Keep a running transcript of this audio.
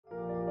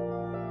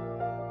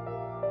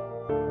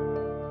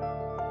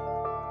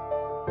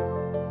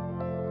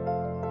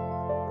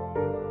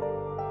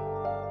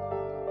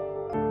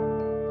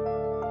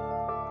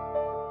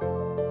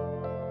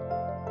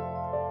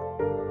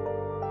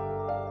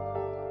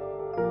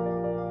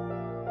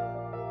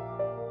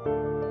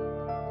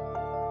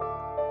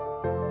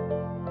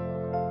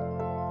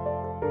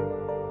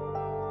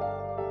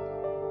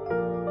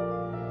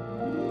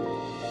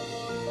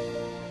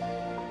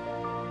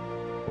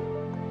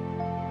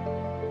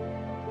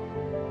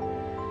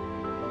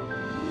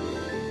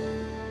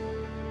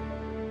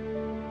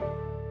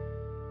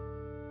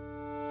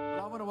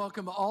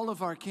Welcome all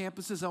of our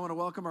campuses. I want to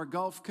welcome our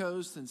Gulf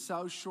Coast and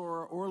South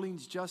Shore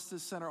Orleans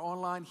Justice Center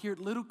online here at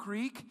Little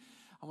Creek.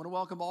 I want to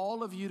welcome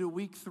all of you to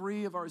week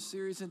 3 of our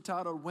series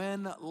entitled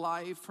When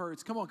Life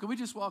Hurts. Come on, can we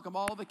just welcome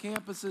all the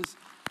campuses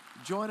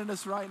joining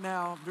us right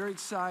now? I'm very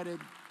excited.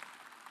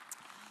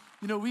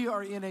 You know, we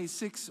are in a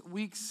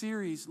 6-week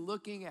series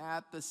looking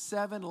at the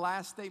 7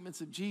 last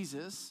statements of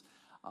Jesus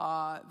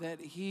that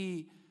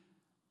he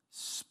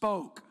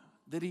spoke,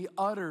 that he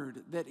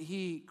uttered, that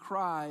he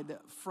cried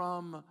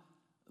from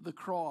the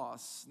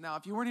cross. Now,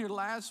 if you weren't here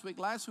last week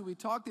we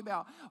talked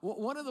about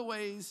one of the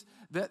ways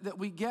that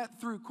we get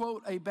through,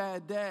 quote, a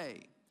bad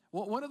day.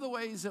 One of the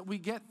ways that we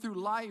get through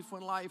life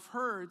when life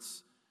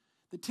hurts,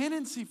 the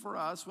tendency for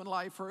us when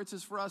life hurts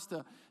is for us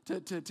to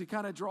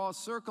kind of draw a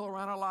circle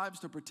around our lives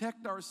to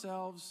protect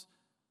ourselves.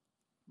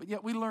 But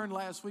yet we learned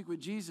last week with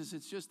Jesus,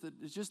 it's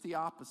just the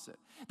opposite.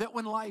 That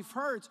when life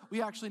hurts,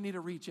 we actually need to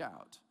reach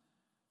out.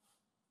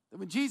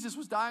 When Jesus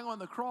was dying on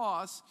the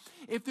cross,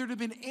 if there'd have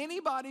been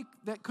anybody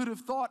that could have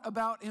thought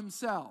about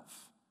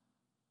himself,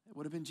 it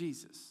would have been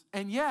Jesus.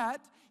 And yet,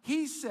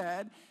 he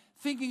said,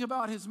 thinking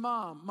about his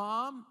mom,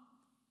 Mom,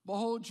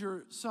 behold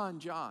your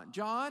son, John.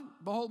 John,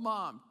 behold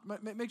Mom.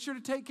 Make sure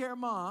to take care of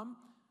Mom.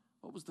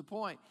 What was the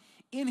point?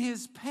 In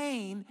his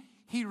pain,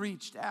 he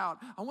reached out.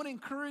 I want to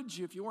encourage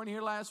you, if you weren't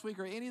here last week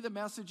or any of the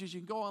messages, you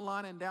can go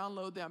online and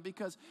download them,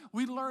 because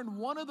we learned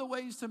one of the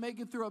ways to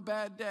make it through a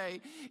bad day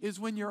is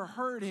when you're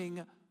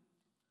hurting,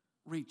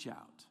 reach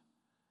out.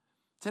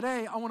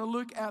 Today, I want to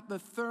look at the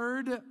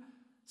third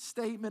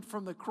statement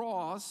from the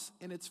cross,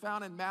 and it's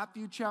found in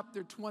Matthew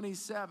chapter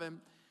 27.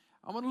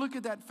 I want to look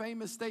at that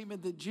famous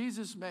statement that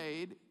Jesus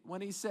made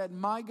when he said,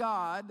 my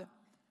God,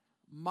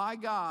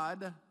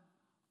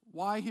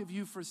 why have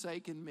you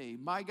forsaken me?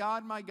 My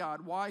God,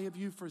 why have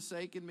you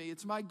forsaken me?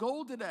 It's my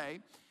goal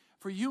today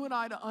for you and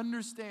I to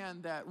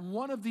understand that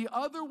one of the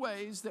other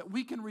ways that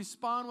we can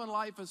respond when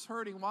life is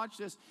hurting, watch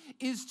this,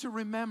 is to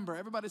remember.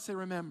 Everybody say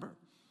remember.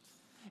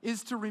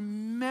 Is to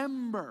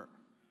remember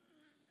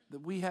that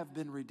we have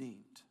been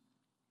redeemed.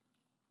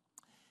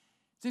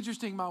 It's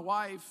interesting, my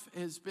wife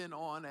has been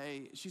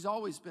she's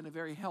always been a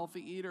very healthy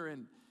eater,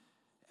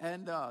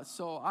 and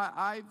so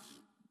I've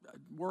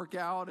work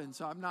out, and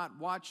so I've not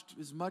watched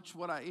as much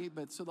what I eat,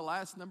 but so the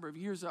last number of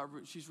years,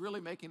 she's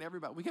really making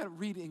everybody, we got to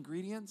read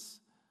ingredients.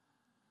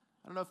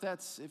 I don't know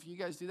if you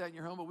guys do that in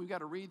your home, but we've got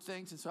to read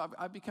things, and so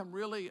I've become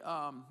really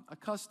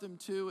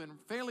accustomed to and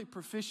fairly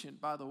proficient,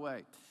 by the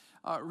way,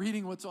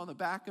 reading what's on the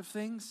back of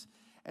things.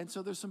 And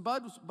so there's some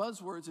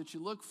buzzwords that you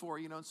look for,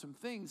 and some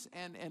things.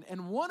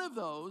 And one of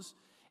those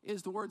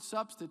is the word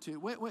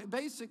substitute.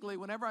 Basically,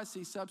 whenever I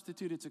see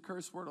substitute, it's a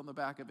curse word on the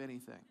back of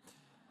anything.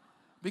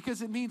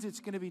 Because it means it's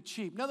going to be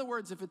cheap. In other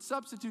words, if it's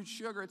substitute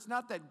sugar, it's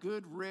not that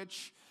good,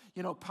 rich,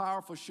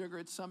 powerful sugar.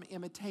 It's some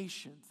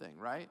imitation thing,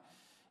 right?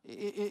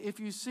 If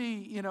you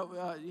see,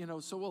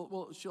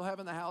 so she'll have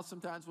in the house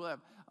sometimes we'll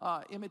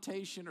have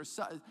imitation, or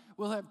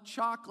we'll have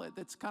chocolate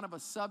that's kind of a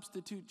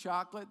substitute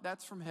chocolate.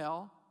 That's from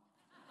hell.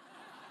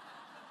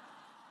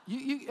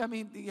 I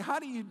mean, how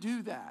do you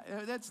do that?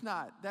 That's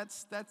not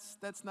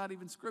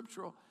even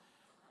scriptural.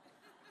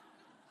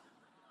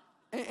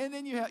 And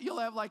then you'll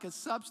have like a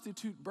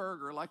substitute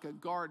burger, like a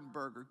garden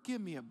burger.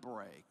 Give me a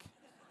break.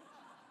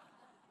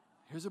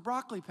 Here's a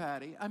broccoli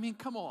patty. I mean,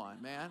 come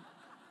on, man.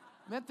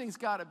 That thing's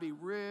got to be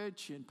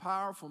rich and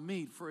powerful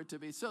meat for it to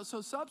be. So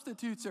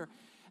substitutes are,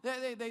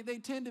 they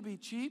tend to be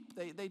cheap.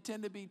 They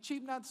tend to be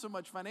cheap, not so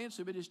much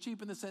financially, but just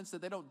cheap in the sense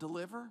that they don't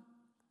deliver.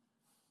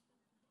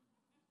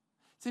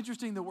 It's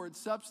interesting, the word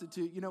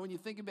substitute. When you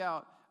think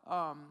about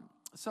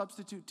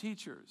substitute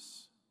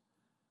teachers,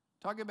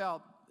 talk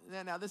about,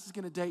 now this is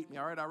going to date me,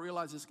 all right? I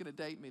realize it's going to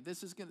date me.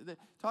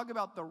 Talk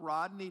about the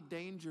Rodney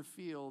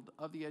Dangerfield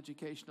of the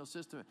educational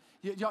system.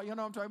 You know what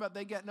I'm talking about?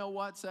 They get no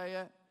what? Say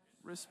it.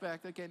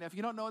 Respect. Okay, now if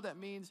you don't know what that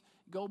means,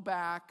 go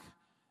back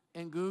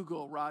and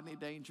Google Rodney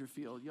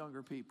Dangerfield,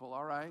 younger people,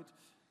 all right?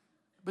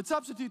 But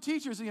substitute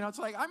teachers, it's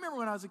like, I remember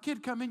when I was a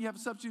kid, come in, you have a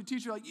substitute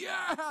teacher, like,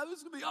 yeah, this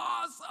is going to be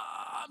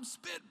awesome,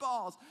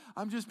 spitballs.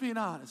 I'm just being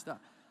honest.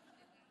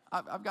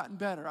 I've gotten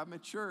better. I've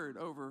matured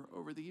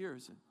over the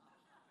years.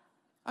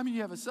 I mean,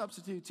 you have a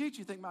substitute teacher,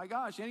 you think, my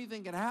gosh,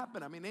 anything can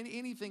happen. I mean,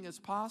 anything is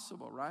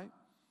possible, right?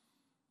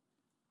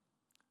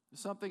 There's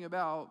something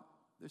about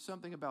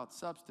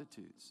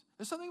substitutes.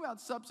 There's something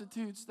about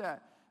substitutes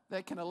that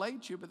can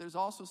elate you, but there's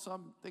also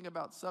something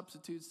about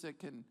substitutes that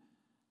can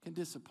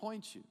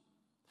disappoint you.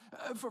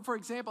 For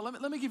example,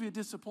 let me give you a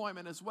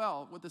disappointment as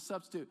well with the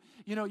substitute.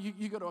 You know,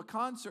 you go to a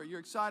concert,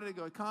 you're excited to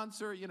go to a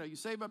concert, you know, you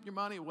save up your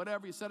money,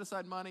 whatever, you set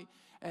aside money.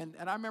 And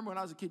I remember when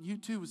I was a kid,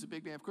 U2 was a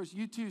big band. Of course,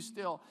 U2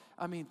 still,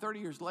 30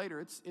 years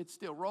later, it's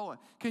still rolling.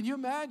 Can you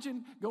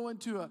imagine going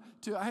to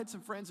I had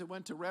some friends that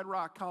went to Red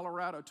Rock,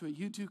 Colorado to a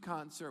U2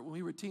 concert when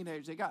we were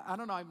teenagers. I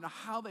don't even know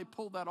how they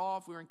pulled that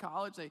off. We were in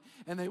college,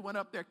 and they went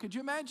up there. Could you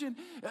imagine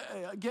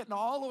getting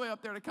all the way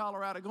up there to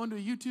Colorado, going to a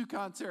U2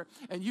 concert,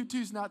 and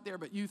U2's not there,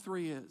 but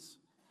U3 is?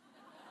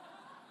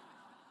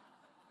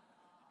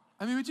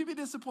 I mean, would you be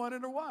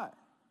disappointed or what?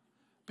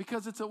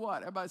 Because it's a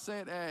what? Everybody say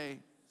it, A.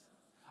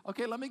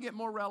 Okay, let me get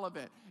more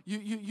relevant.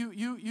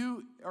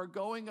 You are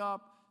going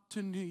up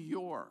to New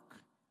York,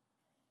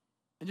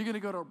 and you're going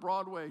to go to a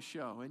Broadway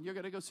show, and you're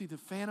going to go see the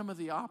Phantom of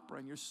the Opera,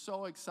 and you're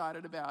so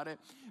excited about it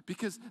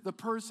because the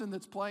person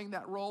that's playing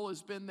that role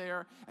has been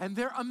there, and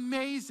they're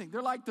amazing.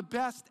 They're like the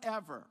best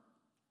ever.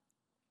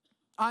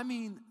 I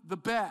mean, the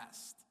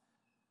best.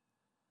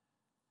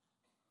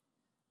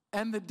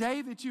 And the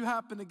day that you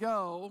happen to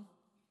go,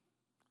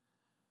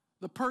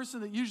 the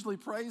person that usually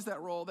plays that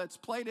role, that's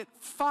played it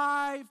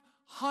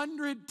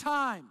 500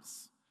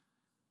 times,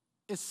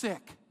 is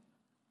sick.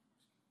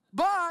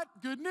 But,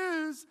 good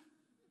news,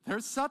 their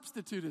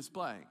substitute is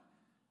playing.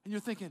 And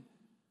you're thinking,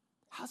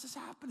 how's this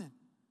happening?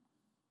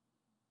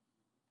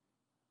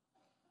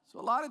 So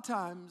a lot of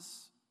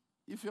times,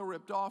 you feel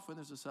ripped off when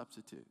there's a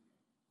substitute.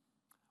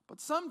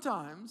 But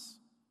sometimes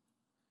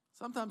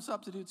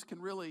substitutes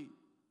can really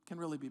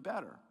be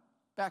better.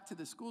 Back to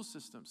the school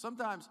system.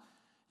 Sometimes,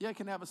 you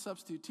can have a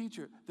substitute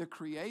teacher. They're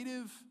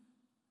creative,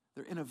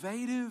 they're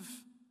innovative,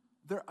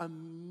 they're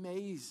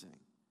amazing.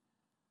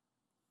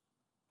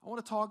 I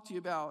want to talk to you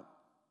about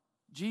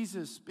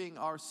Jesus being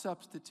our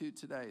substitute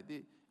today,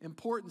 the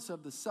importance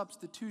of the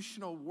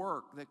substitutional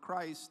work that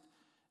Christ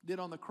did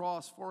on the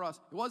cross for us.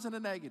 It wasn't a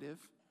negative.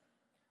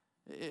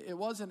 It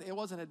wasn't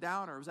a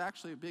downer. It was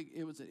actually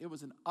it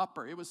was an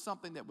upper. It was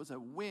something that was a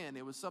win.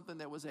 It was something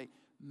that was a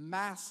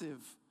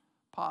massive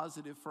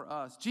positive for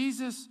us.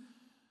 Jesus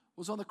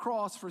was on the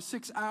cross for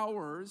 6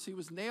 hours. He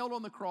was nailed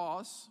on the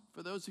cross.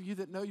 For those of you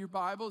that know your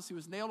Bibles, he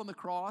was nailed on the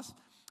cross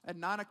at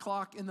 9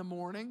 o'clock in the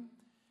morning.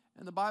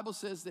 And the Bible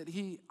says that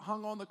he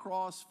hung on the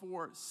cross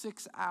for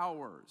 6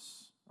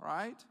 hours,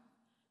 right?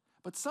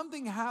 But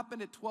something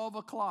happened at 12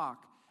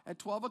 o'clock. At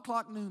 12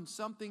 o'clock noon,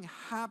 something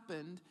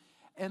happened,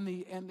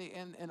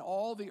 and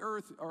all the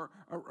earth are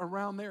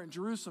around there in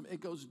Jerusalem,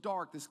 it goes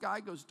dark. The sky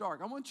goes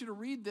dark. I want you to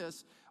read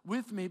this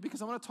with me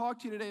because I want to talk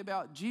to you today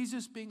about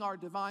Jesus being our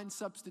divine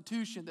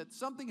substitution, that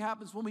something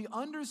happens when we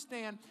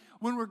understand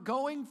when we're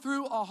going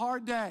through a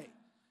hard day,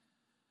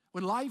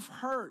 when life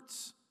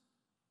hurts,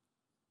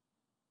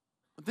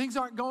 when things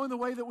aren't going the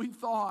way that we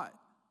thought.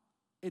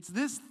 It's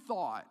this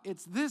thought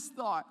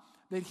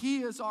that he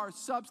is our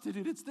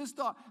substitute. It's this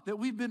thought that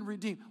we've been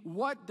redeemed.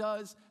 What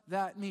does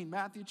that mean?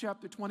 Matthew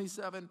chapter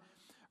 27,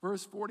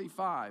 verse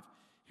 45.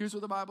 Here's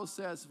what the Bible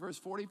says, verse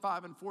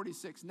 45 and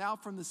 46. Now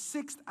from the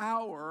 6th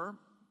hour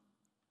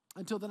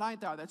until the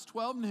 9th hour, that's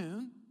 12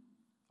 noon,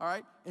 all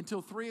right,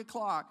 until 3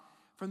 o'clock.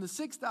 From the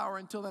 6th hour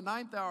until the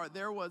 9th hour,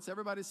 there was,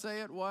 everybody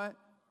say it, what?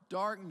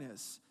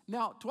 Darkness.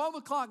 Now, 12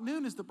 o'clock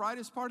noon is the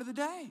brightest part of the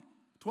day.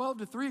 12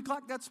 to 3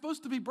 o'clock, that's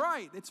supposed to be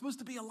bright. It's supposed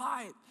to be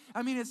alive.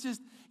 I mean, it's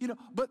just,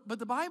 but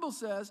the Bible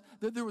says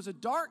that there was a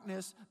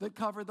darkness that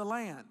covered the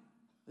land.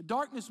 The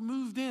darkness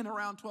moved in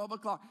around 12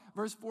 o'clock.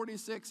 Verse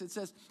 46, it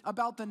says,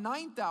 about the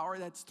 9th hour,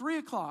 that's 3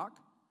 o'clock.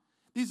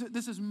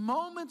 This is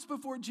moments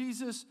before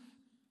Jesus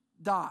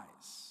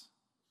dies.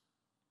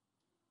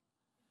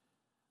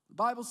 The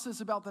Bible says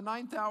about the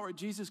 9th hour,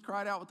 Jesus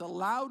cried out with a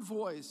loud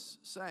voice,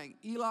 saying,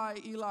 Eli,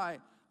 Eli,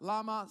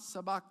 lama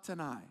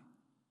sabachthani.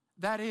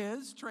 That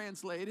is,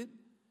 translated,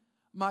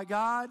 my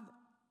God,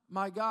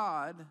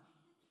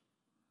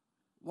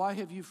 why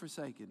have you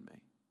forsaken me?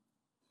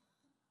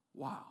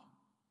 Wow.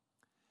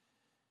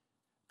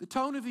 The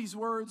tone of these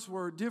words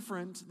were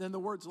different than the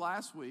words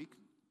last week.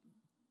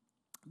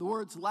 The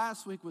words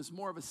last week was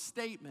more of a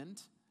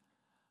statement.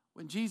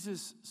 When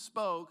Jesus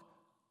spoke,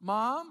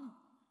 Mom,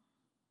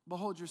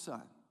 behold your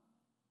son.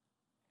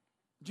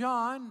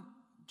 John,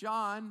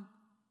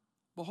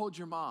 behold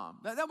your mom.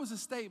 That was a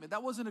statement.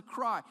 That wasn't a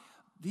cry.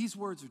 These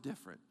words are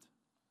different.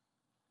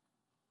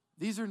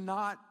 These are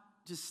not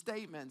just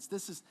statements.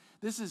 This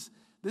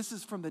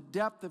is from the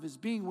depth of his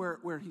being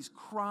where he's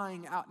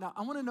crying out. Now,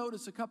 I want to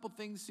notice a couple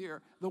things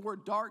here. The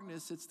word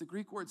darkness, it's the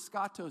Greek word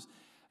skatos.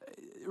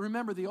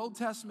 Remember, the Old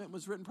Testament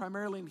was written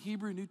primarily in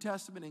Hebrew, New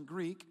Testament in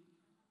Greek.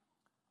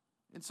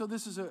 And so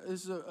this is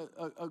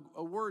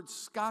a word,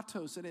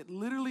 skatos, and it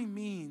literally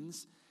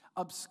means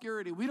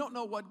obscurity. We don't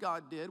know what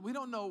God did. We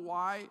don't know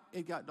why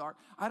it got dark.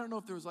 I don't know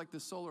if there was like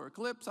this solar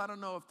eclipse. I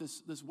don't know if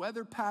this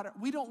weather pattern.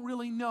 We don't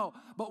really know.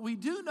 But we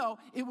do know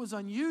it was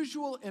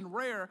unusual and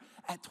rare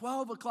at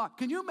 12 o'clock.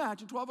 Can you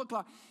imagine 12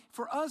 o'clock?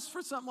 For us,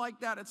 for something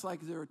like that, it's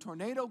like there's a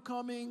tornado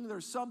coming.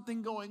 There's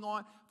something going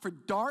on. For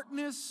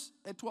darkness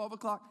at 12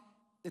 o'clock,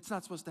 it's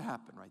not supposed to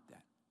happen right then.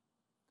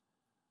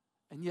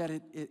 And yet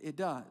it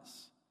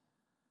does.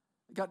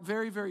 It got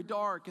very, very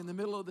dark in the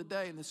middle of the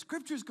day. And the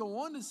scriptures go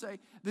on to say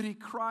that he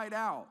cried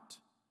out.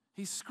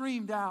 He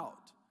screamed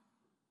out.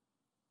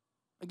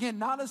 Again,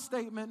 not a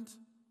statement.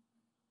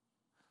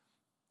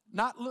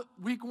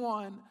 Week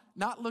one,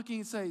 not looking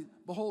and say,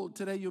 behold,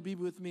 today you'll be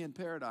with me in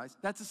paradise.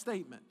 That's a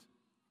statement.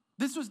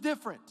 This was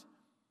different.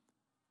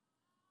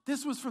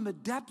 This was from the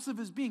depths of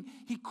his being.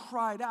 He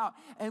cried out.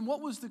 And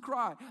what was the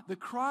cry? The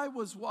cry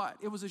was what?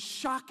 It was a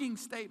shocking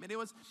statement.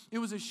 It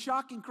was a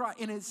shocking cry.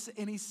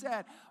 And he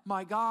said,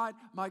 my God,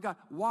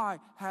 why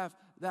have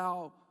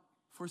thou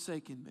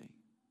forsaken me?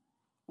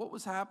 What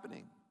was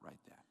happening right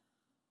there?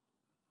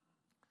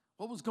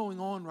 What was going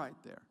on right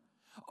there?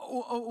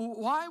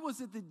 Why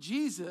was it that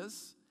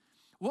Jesus,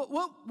 what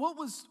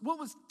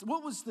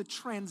was the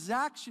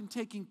transaction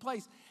taking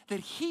place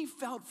that he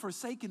felt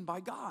forsaken by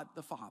God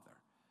the Father?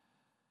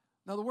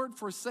 Now the word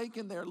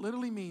forsaken there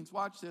literally means,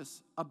 watch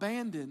this,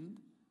 abandoned,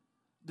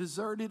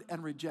 deserted,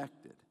 and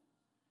rejected.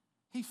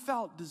 He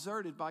felt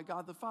deserted by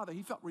God the Father.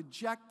 He felt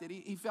rejected.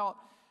 He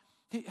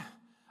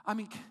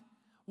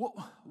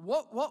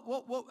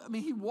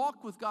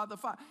walked with God the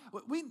Father.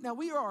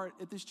 We are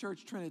at this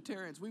church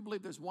Trinitarians. We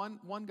believe there's one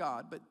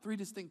God, but three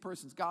distinct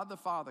persons: God the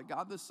Father,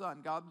 God the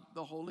Son, God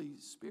the Holy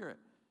Spirit.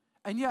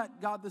 And yet,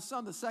 God the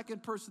Son, the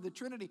second person of the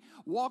Trinity,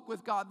 walked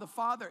with God the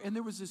Father, and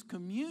there was this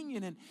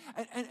communion.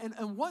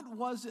 And what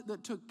was it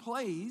that took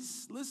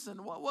place?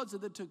 Listen, what was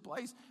it that took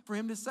place for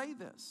him to say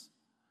this?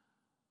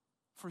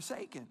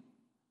 Forsaken.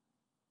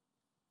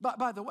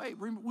 By the way,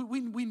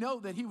 we know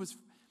that he was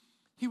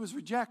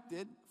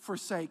rejected,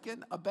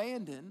 forsaken,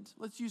 abandoned.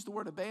 Let's use the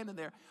word abandoned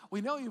there.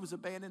 We know he was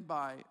abandoned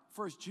by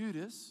first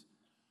Judas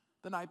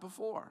the night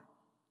before.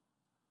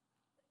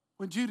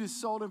 When Judas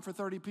sold him for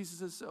 30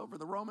 pieces of silver,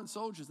 the Roman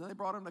soldiers, then they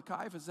brought him to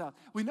Caiaphas' house.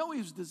 We know he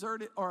was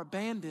deserted or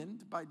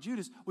abandoned by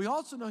Judas. We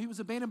also know he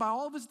was abandoned by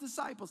all of his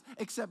disciples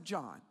except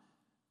John.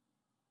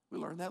 We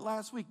learned that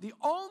last week. The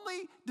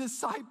only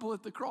disciple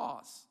at the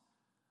cross,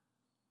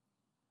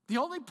 the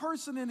only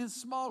person in his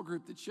small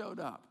group that showed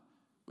up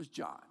was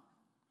John.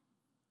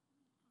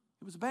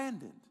 He was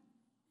abandoned.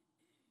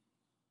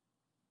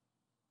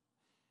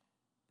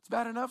 It's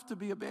bad enough to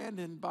be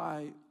abandoned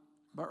by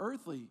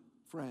earthly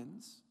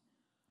friends,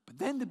 but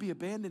then to be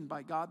abandoned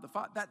by God the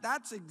Father,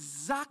 that's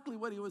exactly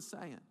what he was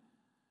saying.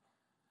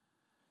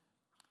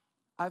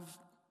 I've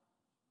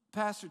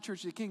pastored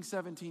Church of the King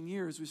 17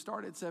 years. We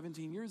started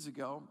 17 years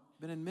ago.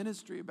 Been in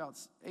ministry about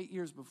 8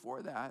 years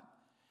before that.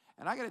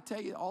 And I got to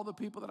tell you, all the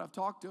people that I've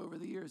talked to over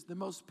the years, the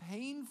most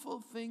painful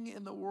thing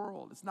in the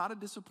world, it's not a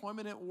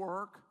disappointment at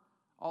work,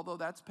 although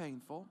that's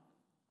painful.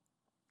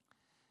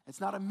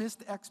 It's not a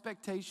missed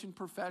expectation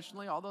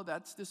professionally, although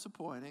that's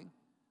disappointing.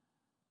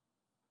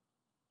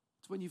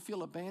 It's when you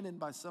feel abandoned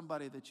by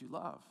somebody that you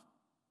love,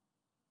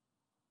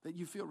 that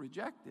you feel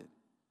rejected.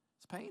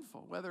 It's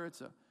painful, whether it's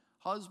a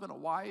husband, a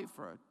wife,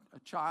 or a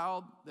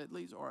child that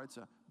leaves, or it's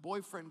a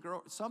boyfriend,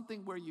 girl,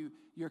 something where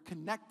you're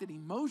connected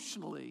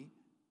emotionally,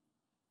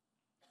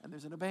 and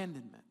there's an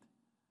abandonment.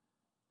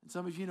 And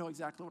some of you know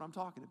exactly what I'm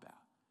talking about.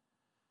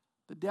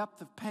 The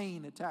depth of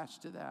pain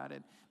attached to that,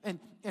 and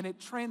it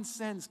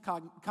transcends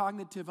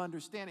cognitive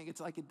understanding. It's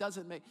like it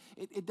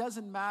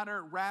doesn't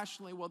matter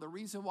rationally. Well, the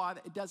reason why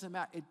it doesn't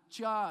matter, it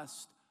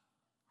just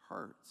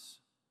hurts.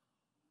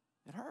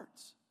 It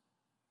hurts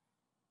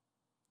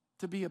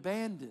to be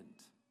abandoned,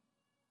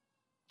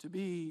 to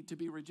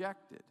be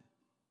rejected.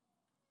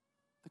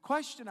 The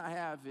question I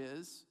have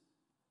is,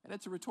 and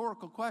it's a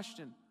rhetorical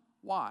question: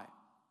 why?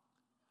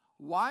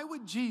 Why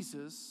would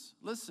Jesus,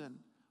 listen,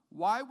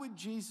 why would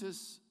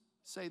Jesus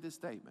say this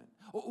statement?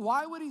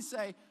 Why would he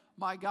say,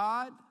 my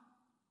God,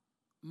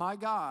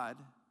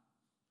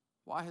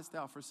 why hast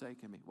thou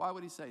forsaken me? Why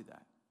would he say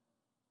that?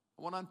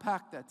 I want to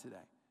unpack that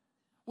today.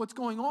 What's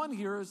going on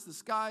here is the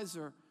skies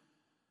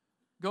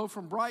go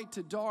from bright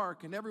to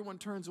dark and everyone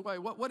turns away.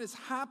 What is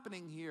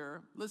happening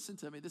here, listen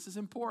to me, this is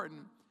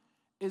important,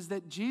 is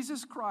that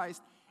Jesus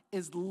Christ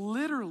is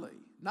literally,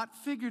 not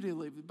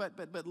figuratively,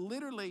 but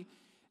literally,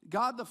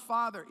 God the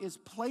Father is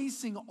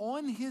placing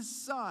on his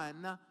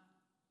Son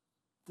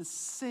the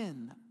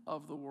sin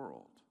of the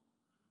world.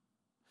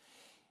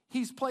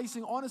 He's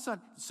placing on his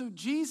Son. So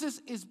Jesus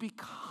is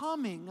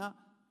becoming,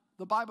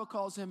 the Bible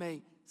calls him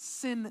a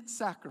sin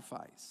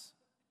sacrifice.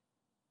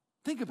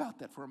 Think about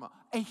that for a moment.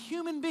 A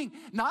human being,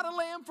 not a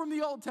lamb from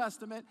the Old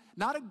Testament,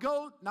 not a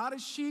goat, not a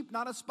sheep,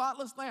 not a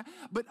spotless lamb,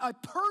 but a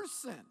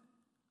person,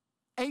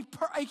 a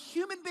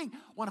human being,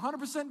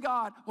 100%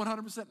 God,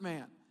 100%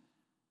 man.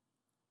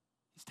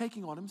 He's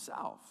taking on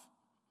himself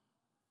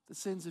the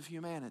sins of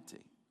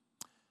humanity.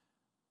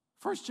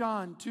 1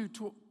 John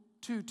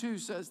 2:2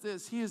 says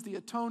this: he is the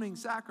atoning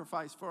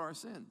sacrifice for our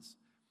sins.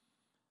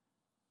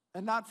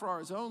 And not for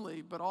ours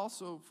only, but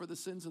also for the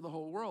sins of the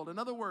whole world. In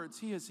other words,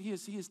 he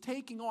is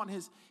taking on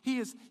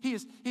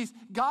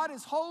God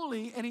is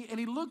holy, and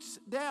he looks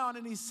down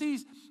and he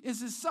sees is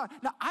his Son.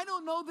 Now, I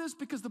don't know this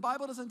because the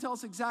Bible doesn't tell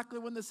us exactly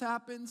when this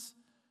happens.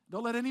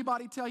 Don't let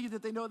anybody tell you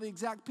that they know the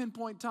exact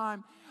pinpoint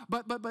time.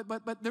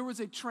 But there was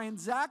a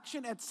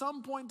transaction at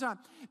some point in time.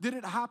 Did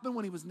it happen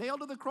when he was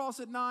nailed to the cross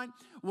at 9?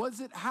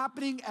 Was it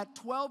happening at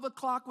 12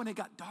 o'clock when it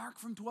got dark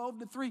from 12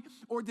 to 3?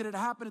 Or did it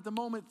happen at the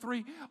moment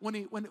 3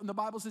 when the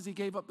Bible says he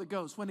gave up the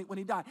ghost, when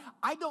he died?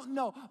 I don't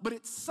know. But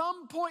at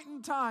some point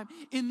in time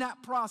in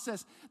that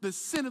process, the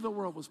sin of the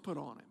world was put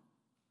on him.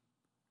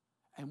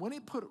 And when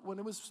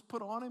it was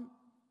put on him,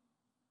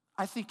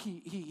 I think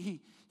he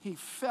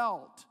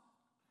felt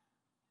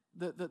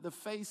the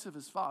face of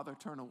his Father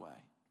turn away.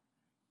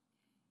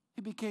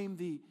 He became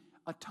the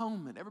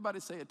atonement. Everybody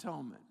say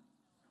atonement.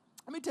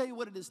 Let me tell you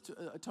what it is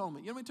to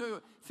atonement. Let me tell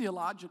you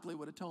theologically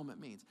what atonement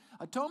means.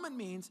 Atonement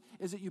means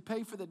is that you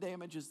pay for the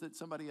damages that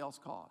somebody else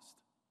caused.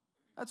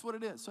 That's what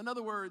it is. So in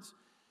other words,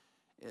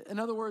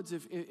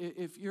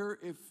 if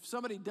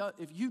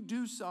you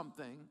do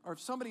something, or if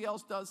somebody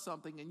else does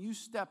something and you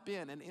step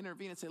in and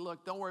intervene and say,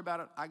 look, don't worry about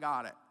it, I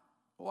got it.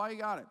 Well, why you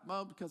got it?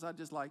 Well, because I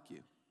just like you.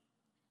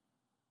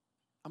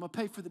 I'm going to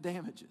pay for the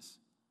damages.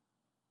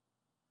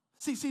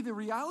 See, the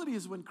reality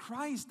is when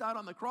Christ died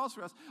on the cross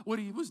for us, what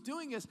he was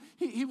doing is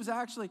he was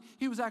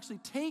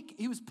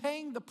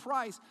paying the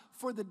price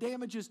for the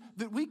damages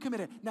that we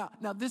committed. Now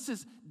this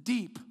is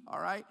deep, all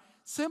right?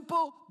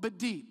 Simple, but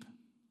deep.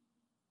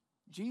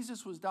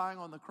 Jesus was dying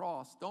on the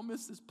cross. Don't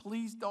miss this.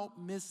 Please don't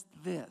miss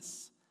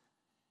this.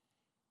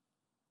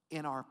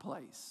 In our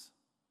place.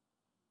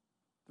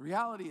 The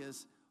reality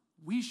is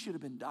we should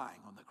have been dying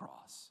on the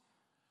cross.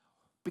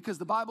 Because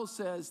the Bible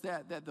says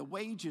that the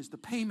wages, the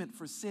payment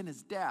for sin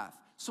is death.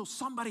 So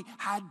somebody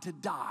had to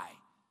die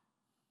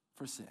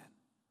for sin.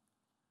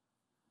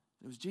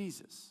 It was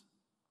Jesus.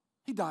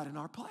 He died in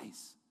our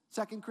place.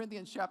 2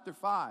 Corinthians chapter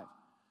 5.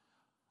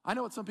 I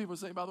know what some people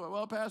say, by the way.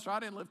 Well, Pastor, I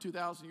didn't live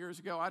 2,000 years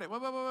ago.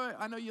 Wait.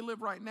 I know you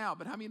live right now,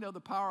 but how many know the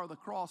power of the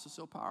cross is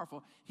so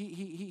powerful?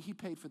 He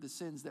paid for the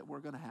sins that were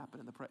going to happen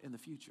in the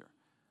future.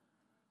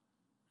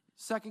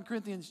 2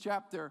 Corinthians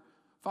chapter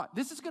 5.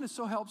 This is going to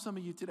so help some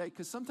of you today,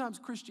 because sometimes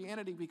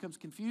Christianity becomes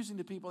confusing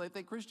to people. They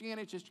think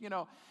Christianity is just,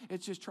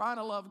 it's just trying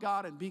to love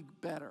God and be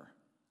better.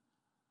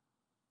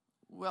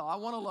 Well, I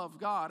want to love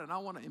God and I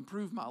want to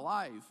improve my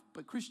life,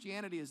 but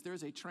Christianity is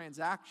there's a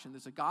transaction.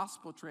 There's a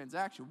gospel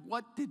transaction.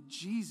 What did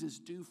Jesus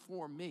do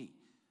for me?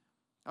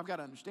 I've got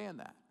to understand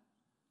that.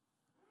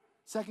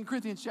 2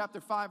 Corinthians chapter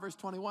 5, verse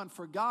 21,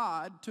 for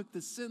God took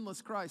the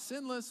sinless Christ,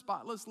 sinless,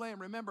 spotless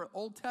lamb. Remember,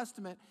 Old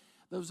Testament,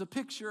 there was a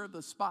picture of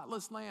the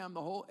spotless lamb,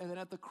 and then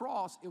at the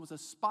cross, it was a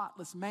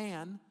spotless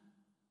man,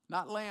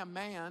 not lamb,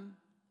 man.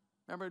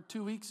 Remember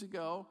 2 weeks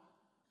ago,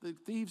 the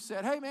thief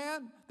said, hey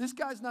man, this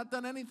guy's not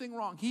done anything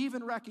wrong. He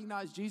even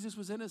recognized Jesus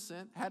was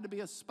innocent, had to be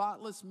a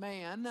spotless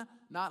man,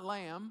 not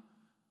lamb,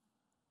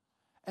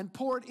 and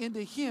poured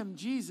into him,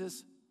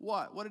 Jesus,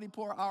 what? What did he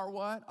pour? Our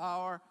what?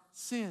 Our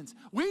sins.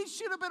 We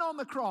should have been on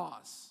the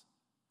cross.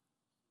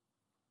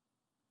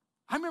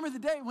 I remember the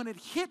day when it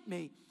hit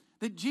me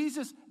that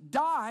Jesus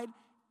died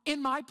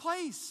in my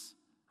place.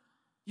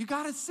 You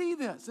got to see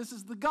this. This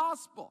is the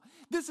gospel.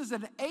 This is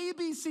an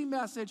ABC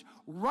message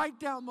right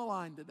down the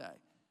line today.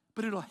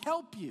 But it'll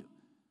help you.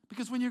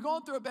 Because when you're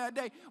going through a bad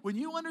day, when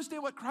you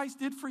understand what Christ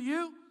did for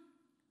you,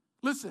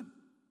 listen,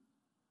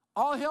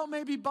 all hell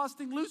may be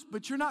busting loose,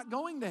 but you're not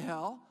going to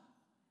hell.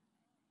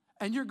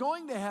 And you're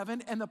going to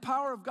heaven, and the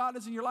power of God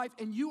is in your life,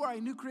 and you are a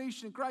new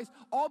creation in Christ,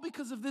 all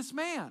because of this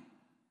man.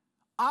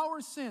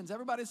 Our sins.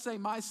 Everybody say,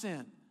 my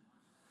sin.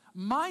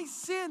 My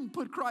sin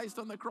put Christ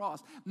on the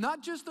cross.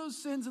 Not just those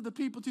sins of the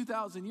people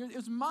 2,000 years. It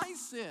was my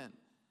sin.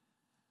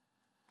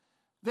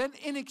 Then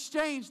in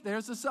exchange,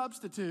 there's a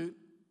substitute.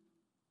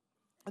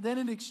 And then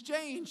in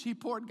exchange, he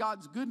poured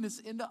God's goodness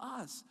into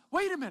us.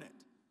 Wait a minute.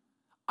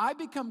 I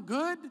become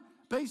good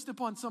based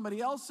upon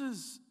somebody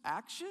else's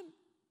action?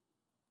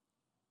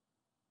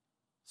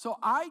 So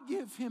I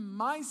give him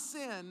my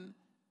sin.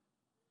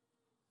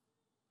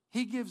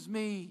 He gives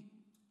me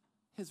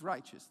his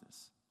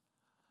righteousness.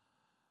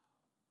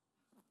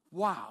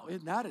 Wow,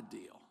 isn't that a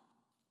deal?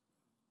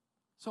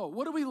 So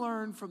what do we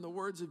learn from the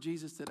words of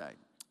Jesus today?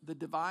 The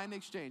divine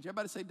exchange.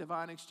 Everybody say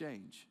divine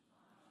exchange.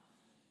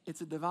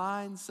 It's a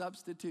divine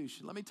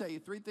substitution. Let me tell you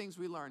 3 things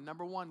we learned.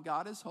 Number 1,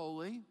 God is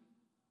holy.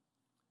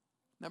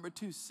 Number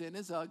 2, sin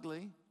is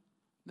ugly.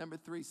 Number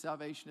 3,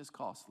 salvation is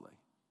costly.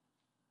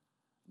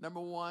 Number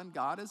 1,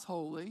 God is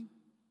holy.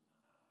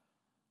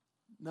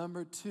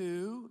 Number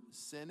 2,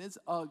 sin is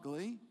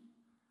ugly.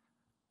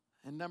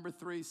 And number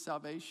 3,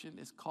 salvation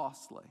is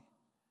costly.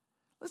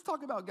 Let's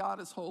talk about God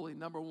is holy,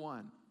 number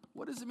 1.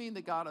 What does it mean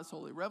that God is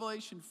holy?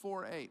 Revelation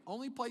 4:8.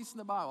 Only place in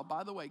the Bible.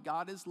 By the way,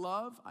 God is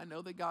love. I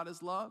know that God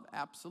is love.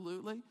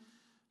 Absolutely.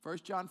 1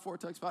 John 4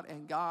 talks about,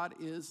 and God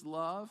is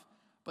love.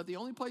 But the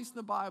only place in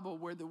the Bible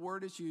where the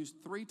word is used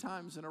 3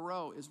 times in a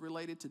row is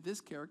related to this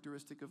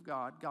characteristic of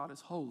God. God is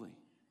holy.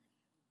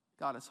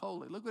 God is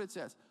holy. Look what it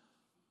says.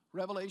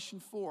 Revelation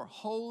 4.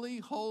 Holy,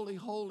 holy,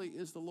 holy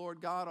is the Lord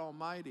God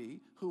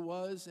Almighty, who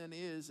was and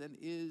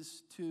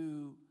is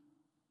to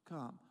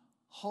come.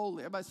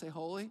 Holy. Everybody say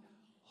holy.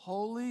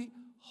 Holy,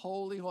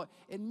 holy, holy.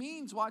 It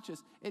means, watch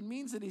this, it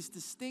means that he's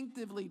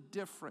distinctively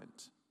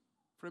different.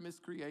 from his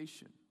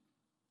creation.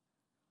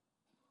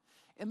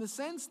 In the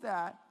sense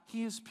that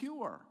he is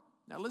pure.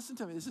 Now listen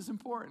to me, this is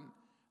important.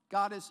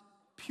 God is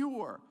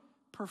pure,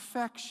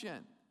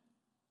 perfection.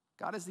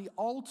 God is the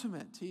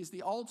ultimate. He's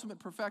the ultimate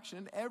perfection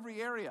in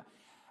every area.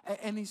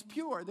 And he's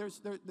pure.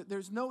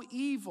 There's no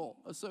evil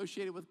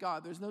associated with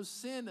God. There's no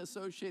sin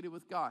associated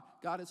with God.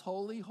 God is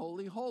holy,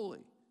 holy,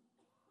 holy.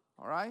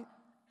 All right?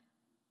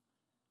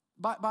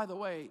 By the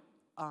way,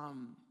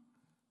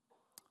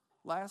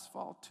 last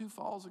fall, 2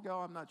 falls ago,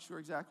 I'm not sure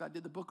exactly, I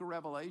did the book of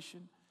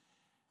Revelation.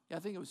 Yeah, I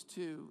think it was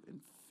 2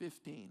 in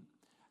 15.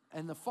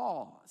 And the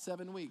fall,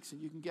 7 weeks,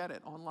 and you can get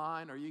it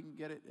online or you can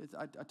get it.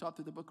 I taught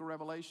through the book of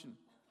Revelation.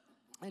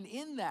 And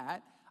in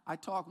that, I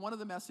talked one of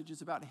the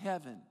messages about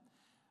heaven.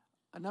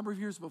 A number of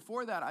years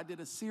before that, I did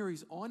a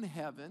series on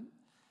heaven,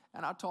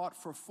 and I taught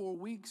for 4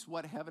 weeks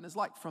what heaven is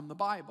like from the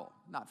Bible,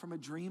 not from a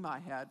dream I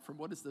had, from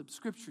what does the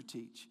Scripture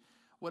teach?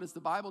 What does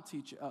the Bible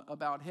teach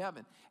about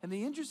heaven? And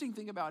the interesting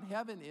thing about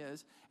heaven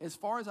is, as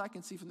far as I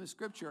can see from the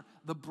Scripture,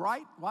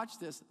 watch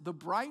this, the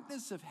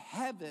brightness of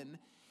heaven,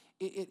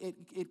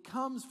 it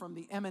comes from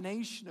the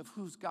emanation of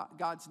who's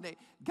God's name.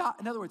 God,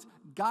 in other words,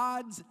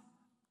 God's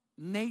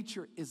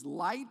nature is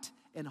light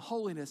and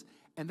holiness,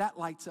 and that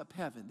lights up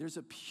heaven. There's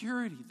a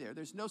purity there.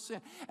 There's no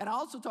sin. And I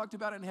also talked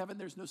about in heaven,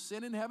 there's no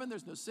sin in heaven.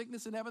 There's no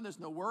sickness in heaven. There's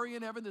no worry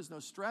in heaven. There's no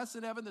stress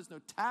in heaven. There's no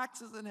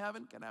taxes in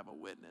heaven. Can I have a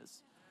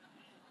witness?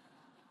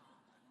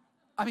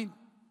 I mean,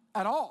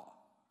 at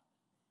all.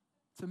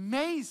 It's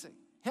amazing.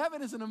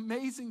 Heaven is an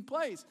amazing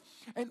place.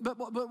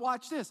 But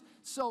watch this.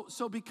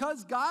 So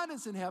because God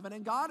is in heaven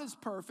and God is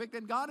perfect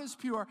and God is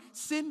pure,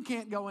 sin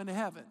can't go into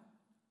heaven.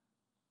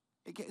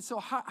 So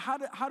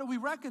how do we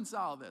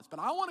reconcile this? But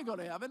I want to go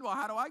to heaven. Well,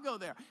 how do I go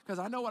there? Because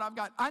I know what I've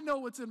got. I know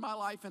what's in my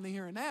life in the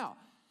here and now.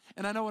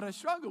 And I know what I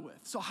struggle with.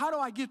 So how do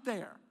I get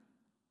there?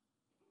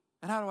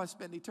 And how do I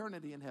spend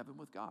eternity in heaven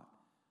with God?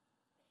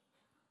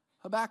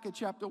 Habakkuk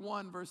chapter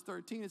 1, verse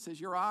 13, it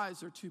says, your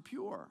eyes are too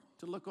pure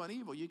to look on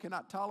evil. You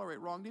cannot tolerate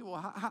wrong evil.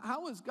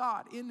 How is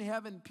God in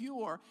heaven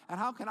pure? And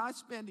how can I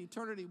spend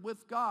eternity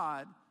with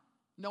God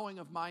knowing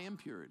of my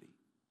impurity?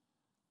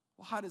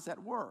 Well, how does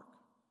that work?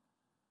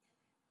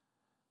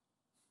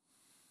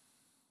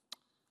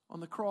 On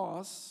the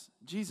cross,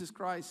 Jesus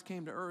Christ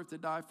came to earth to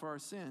die for our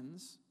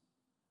sins.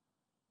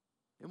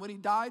 And when he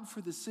died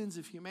for the sins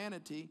of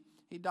humanity,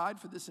 he died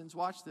for the sins,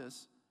 watch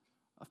this,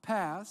 of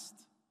past,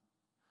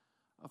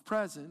 of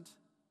present,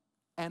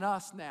 and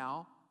us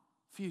now,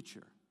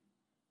 future.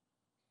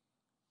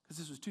 Because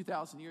this was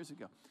 2,000 years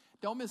ago.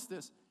 Don't miss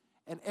this.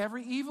 And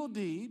every evil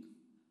deed,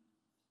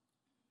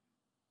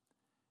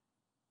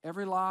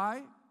 every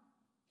lie,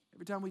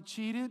 every time we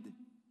cheated,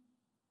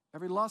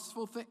 every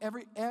lustful thing,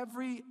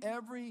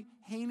 every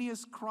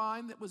heinous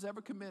crime that was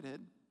ever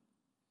committed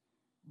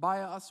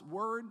by us,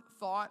 word,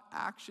 thought,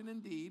 action,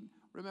 and deed.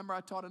 Remember,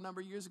 I taught a number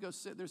of years ago,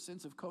 there's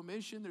sins of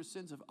commission, there's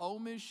sins of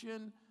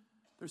omission,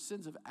 there's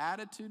sins of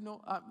attitude.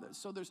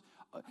 So there's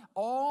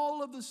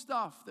all of the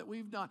stuff that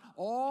we've done,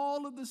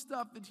 all of the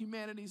stuff that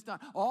humanity's done,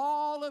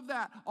 all of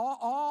that,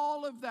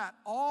 all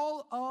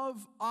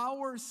of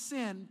our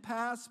sin,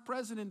 past,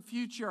 present, and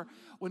future.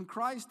 When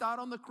Christ died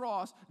on the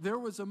cross, there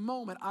was a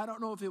moment, I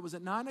don't know if it was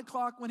at 9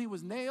 o'clock when he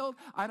was nailed,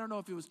 I don't know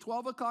if it was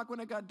 12 o'clock when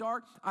it got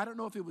dark, I don't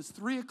know if it was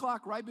 3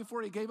 o'clock right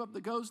before he gave up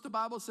the ghost, the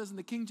Bible says in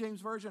the King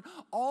James Version.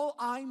 All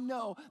I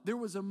know, there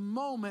was a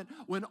moment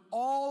when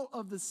all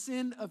of the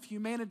sin of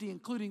humanity,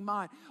 including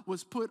mine,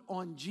 was put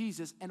on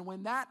Jesus. And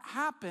when that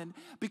happened,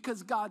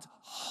 because God's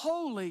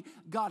holy,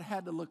 God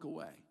had to look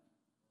away.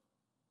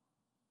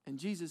 And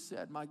Jesus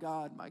said, my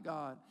God, my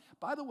God.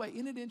 By the way,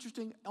 isn't it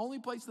interesting? Only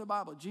place in the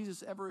Bible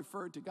Jesus ever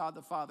referred to God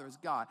the Father as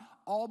God.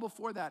 All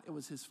before that, it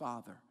was his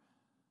Father.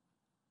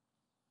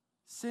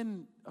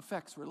 Sin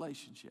affects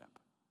relationship.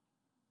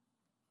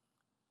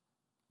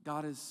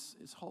 God is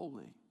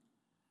holy.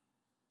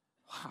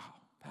 Wow,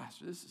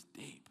 Pastor, this is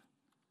deep.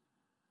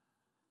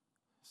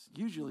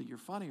 Usually you're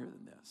funnier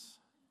than this.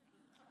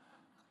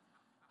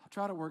 I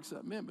try to work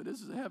something in, but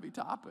this is a heavy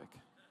topic.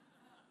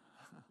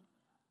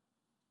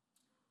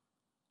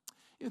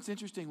 It's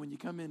interesting when you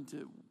come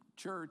into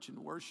church and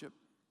worship.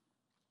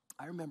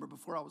 I remember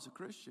before I was a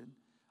Christian,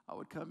 I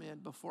would come in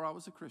before I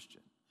was a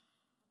Christian.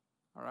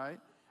 All right?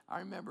 I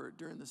remember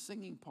during the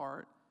singing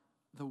part,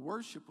 the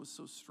worship was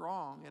so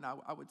strong, and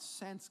I would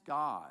sense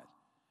God.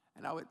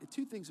 And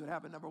two things would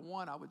happen. Number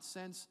one, I would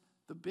sense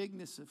the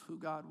bigness of who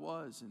God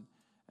was,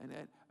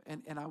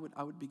 and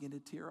I would begin to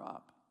tear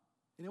up.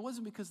 And it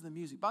wasn't because of the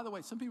music. By the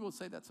way, some people will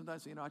say that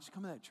sometimes, I just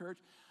come to that church,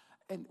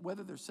 and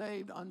whether they're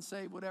saved,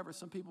 unsaved, whatever,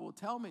 some people will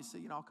tell me, say,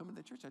 I'll come to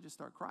the church, I just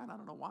start crying. I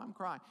don't know why I'm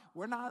crying.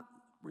 We're not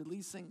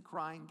releasing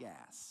crying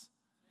gas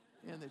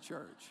in the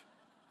church.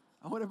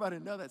 I want everybody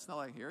to know that's not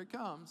like, here it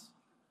comes.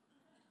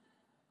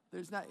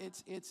 There's not,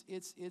 it's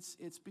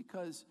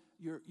because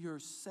you're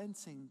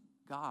sensing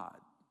God.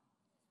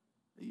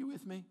 Are you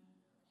with me?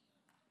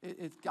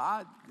 It's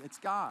God. It's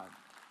God.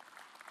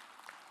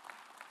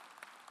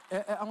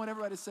 I want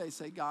everybody to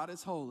say, God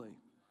is holy.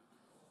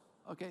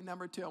 Okay,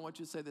 number two, I want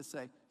you to say this,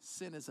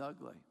 sin is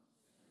ugly.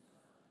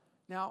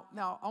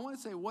 Now, I want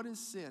to say, what is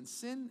sin?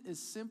 Sin is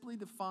simply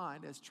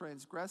defined as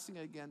transgressing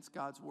against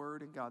God's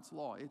word and God's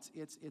law.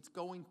 It's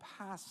going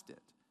past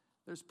it.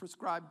 There's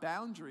prescribed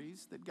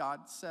boundaries that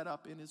God set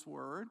up in his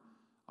word,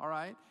 all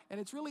right? And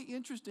it's really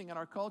interesting in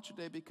our culture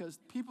today because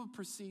people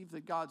perceive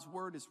that God's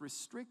word is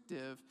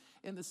restrictive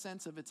in the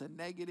sense of it's a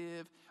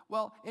negative.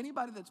 Well,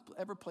 anybody that's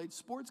ever played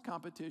sports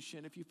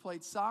competition, if you've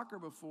played soccer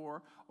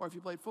before or if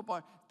you played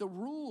football, the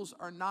rules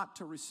are not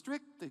to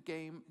restrict the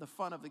game, the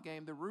fun of the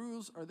game. The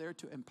rules are there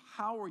to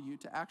empower you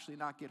to actually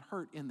not get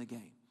hurt in the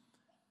game.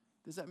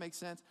 Does that make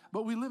sense?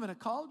 But we live in a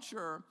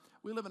culture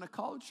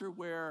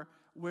where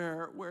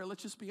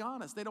let's just be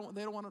honest, they don't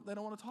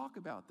want to talk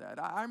about that.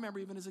 I remember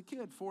even as a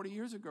kid, 40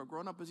 years ago,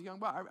 growing up as a young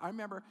boy, I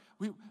remember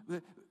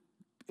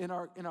in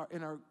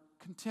our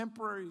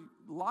contemporary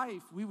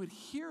life, we would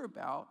hear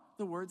about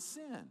the word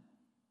sin.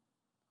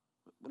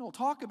 We don't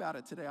talk about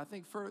it today. I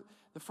think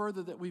the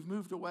further that we've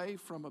moved away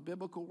from a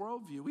biblical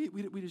worldview,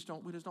 we just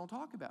don't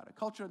talk about it.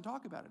 Culture doesn't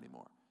talk about it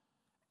anymore.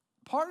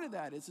 Part of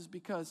that is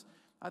because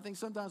I think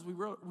sometimes we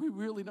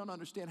really don't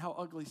understand how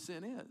ugly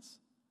sin is.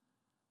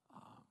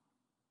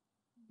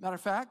 Matter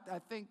of fact, I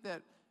think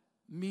that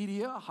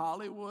media,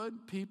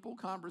 Hollywood, people,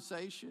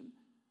 conversation,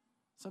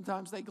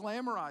 sometimes they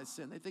glamorize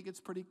sin. They think it's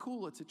pretty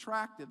cool. It's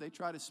attractive. They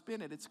try to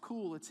spin it. It's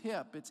cool. It's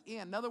hip. It's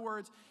in. In other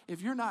words,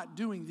 if you're not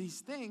doing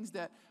these things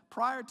that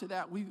prior to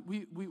that we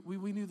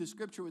knew the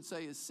scripture would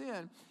say is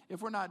sin,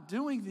 if we're not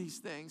doing these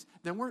things,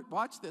 then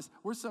watch this,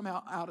 we're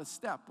somehow out of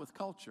step with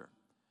culture.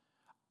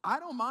 I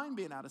don't mind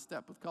being out of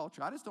step with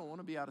culture. I just don't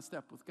want to be out of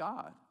step with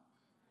God.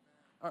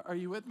 Are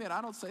you with me? And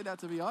I don't say that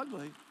to be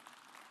ugly.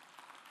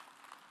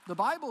 The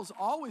Bible's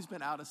always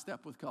been out of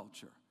step with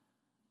culture.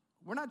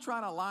 We're not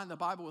trying to align the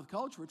Bible with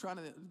culture. We're trying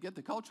to get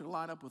the culture to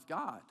line up with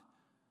God.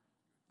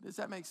 Does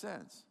that make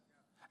sense?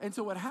 And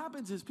so what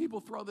happens is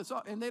people throw this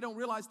off, and they don't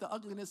realize the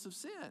ugliness of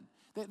sin.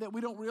 That we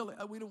don't really,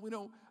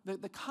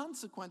 the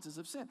consequences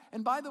of sin.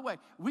 And by the way,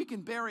 we can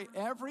bury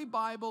every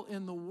Bible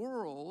in the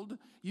world.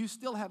 You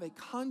still have a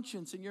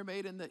conscience, and you're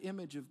made in the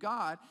image of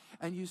God,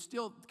 and you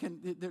still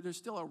can. There's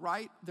still a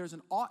right. There's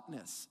an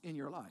oughtness in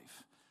your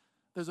life.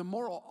 There's a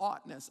moral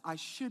oughtness. I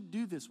should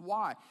do this.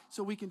 Why?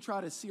 So we can try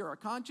to sear our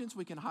conscience.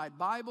 We can hide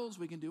Bibles.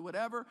 We can do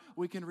whatever.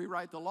 We can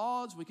rewrite the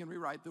laws. We can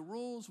rewrite the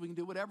rules. We can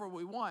do whatever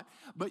we want.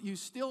 But you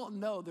still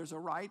know there's a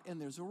right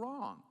and there's a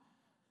wrong.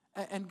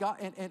 And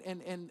God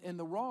and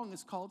the wrong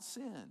is called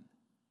sin.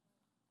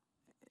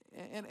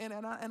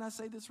 And I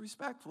say this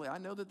respectfully. I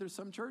know that there's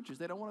some churches,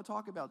 they don't want to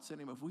talk about sin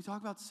anymore. If we talk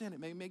about sin,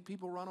 it may make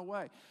people run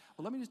away.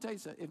 Well, let me just tell you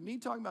something. If me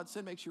talking about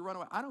sin makes you run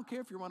away, I don't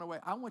care if you run away.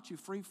 I want you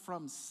free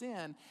from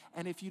sin.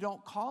 And if you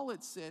don't call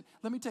it sin,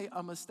 let me tell you,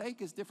 a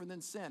mistake is different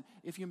than sin.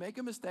 If you make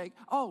a mistake,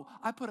 oh,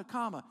 I put a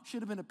comma,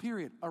 should have been a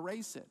period,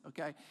 erase it,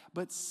 okay?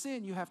 But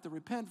sin you have to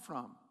repent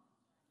from.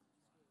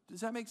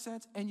 Does that make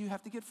sense? And you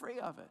have to get free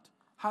of it.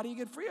 How do you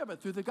get free of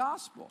it? Through the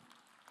gospel.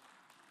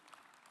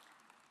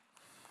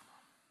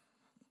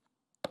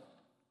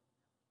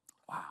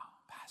 Wow,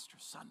 Pastor,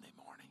 Sunday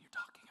morning, you're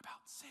talking about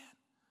sin.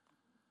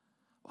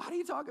 Well, how do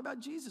you talk about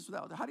Jesus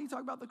how do you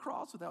talk about the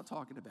cross without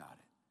talking about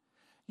it?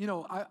 You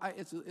know,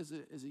 as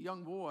a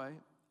young boy,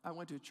 I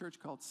went to a church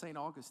called St.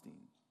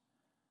 Augustine.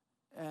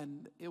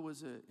 And it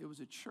was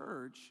a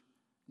church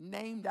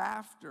named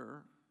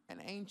after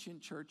an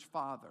ancient church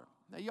father.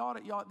 Now,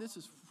 y'all, this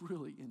is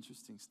really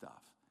interesting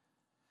stuff.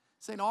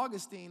 St.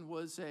 Augustine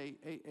was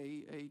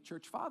a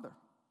church father.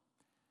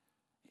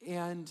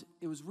 And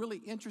it was really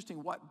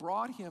interesting what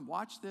brought him,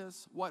 watch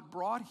this, what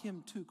brought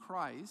him to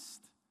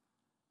Christ.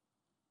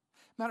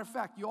 Matter of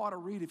fact, you ought to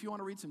read, if you want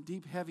to read some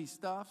deep, heavy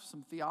stuff,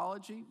 some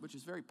theology, which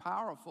is very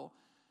powerful,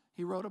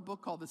 he wrote a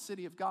book called The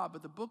City of God,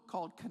 but the book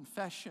called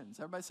Confessions.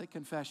 Everybody say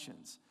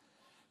Confessions.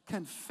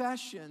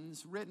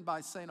 Confessions, written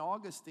by St.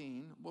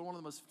 Augustine, one of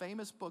the most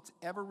famous books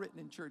ever written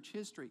in church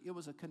history. It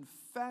was a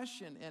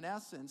confession, in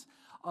essence,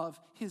 of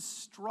his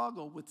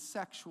struggle with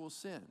sexual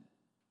sin.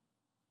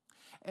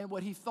 And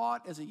what he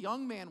thought as a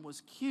young man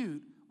was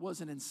cute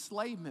was an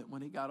enslavement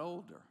when he got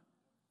older.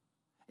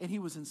 And he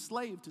was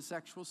enslaved to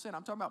sexual sin.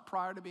 I'm talking about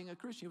prior to being a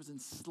Christian. He was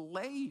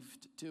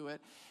enslaved to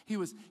it. He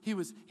was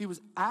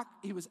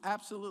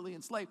absolutely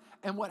enslaved.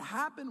 And what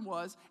happened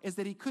is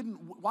that he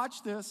couldn't,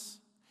 watch this,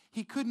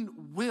 he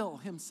couldn't will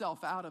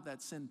himself out of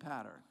that sin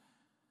pattern.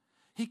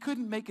 He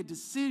couldn't make a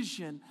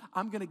decision,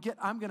 I'm going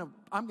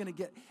to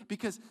get,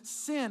 because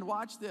sin,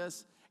 watch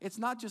this, it's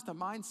not just a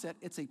mindset,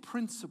 it's a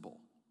principle.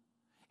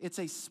 It's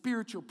a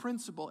spiritual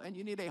principle, and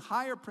you need a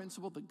higher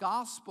principle, the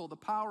gospel, the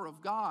power of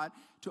God,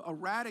 to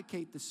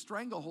eradicate the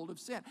stranglehold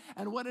of sin.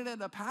 And what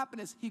ended up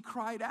happening is he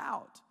cried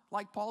out,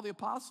 like Paul the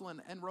Apostle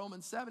in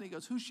Romans 7. He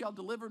goes, who shall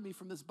deliver me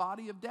from this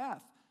body of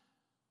death?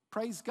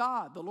 Praise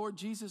God, the Lord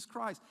Jesus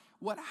Christ.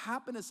 What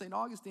happened to St.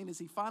 Augustine is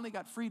he finally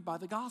got freed by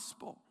the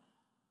gospel.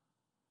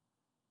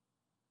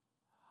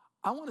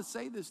 I want to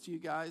say this to you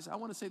guys. I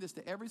want to say this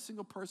to every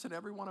single person,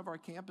 every one of our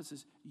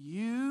campuses.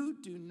 You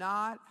do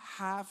not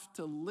have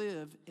to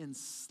live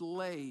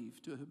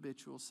enslaved to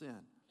habitual sin.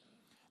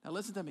 Now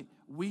listen to me.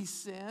 We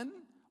sin,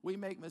 we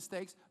make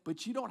mistakes,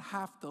 but you don't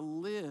have to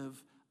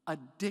live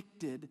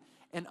addicted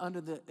and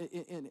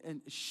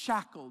and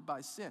shackled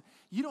by sin.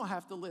 You don't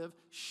have to live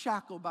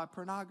shackled by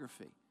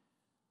pornography.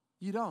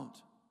 You don't.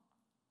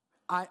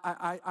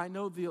 I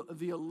know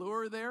the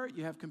allure there.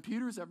 You have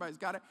computers, everybody's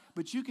got it,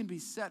 but you can be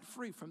set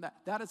free from that.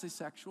 That is a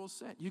sexual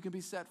sin. You can be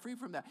set free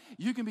from that.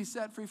 You can be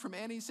set free from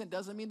any sin.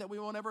 Doesn't mean that we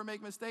won't ever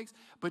make mistakes,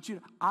 but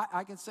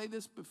I can say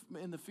this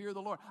in the fear of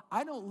the Lord.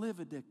 I don't live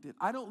addicted.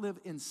 I don't live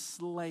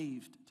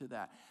enslaved to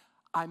that.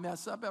 I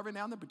mess up every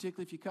now and then,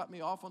 particularly if you cut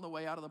me off on the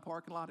way out of the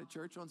parking lot at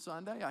church on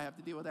Sunday. I have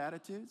to deal with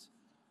attitudes.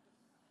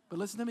 But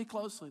listen to me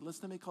closely.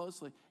 Listen to me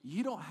closely.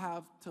 You don't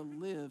have to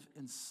live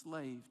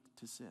enslaved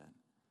to sin.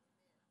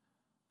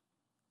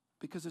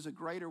 Because there's a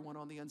greater one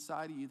on the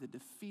inside of you that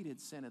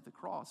defeated sin at the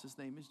cross. His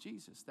name is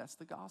Jesus. That's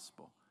the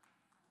gospel.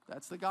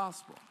 That's the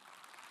gospel.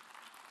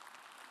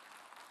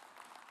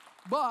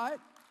 But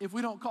if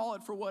we don't call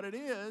it for what it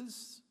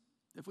is,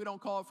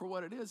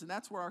 and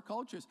that's where our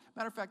culture is.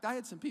 Matter of fact, I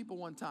had some people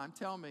one time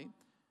tell me,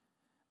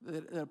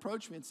 that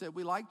approached me and said,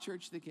 we like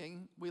Church of the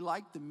King, we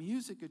like the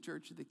music of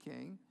Church of the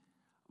King,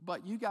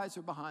 but you guys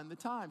are behind the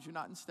times. You're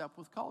not in step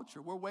with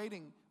culture. We're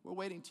waiting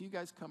till you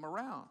guys come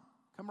around.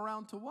 Come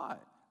around to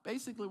what?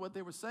 Basically, what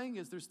they were saying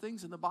is there's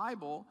things in the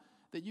Bible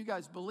that you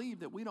guys believe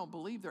that we don't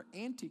believe. They're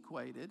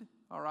antiquated,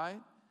 all right?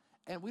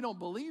 And we don't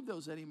believe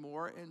those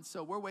anymore, and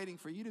so we're waiting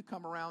for you to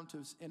come around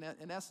to,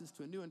 in essence,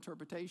 to a new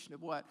interpretation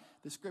of what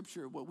the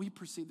Scripture, what we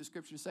perceive the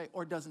Scripture to say,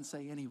 or doesn't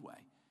say anyway.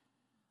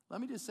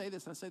 Let me just say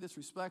this, and I say this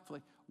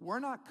respectfully. We're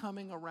not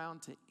coming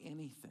around to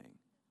anything.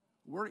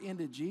 We're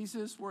into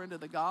Jesus, we're into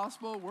the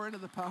gospel, we're into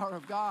the power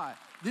of God.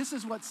 This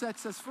is what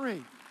sets us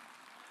free.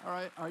 All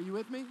right, are you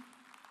with me?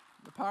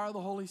 The power of the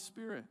Holy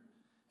Spirit.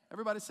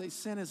 Everybody say,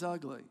 sin is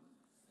ugly.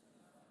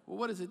 Well,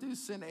 what does it do?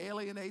 Sin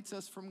alienates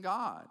us from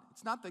God.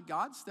 It's not that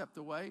God stepped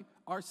away.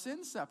 Our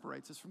sin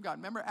separates us from God.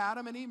 Remember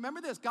Adam and Eve?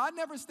 Remember this. God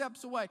never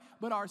steps away,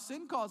 but our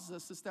sin causes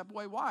us to step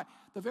away. Why?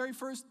 The very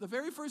first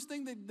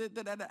thing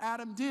that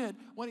Adam did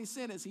when he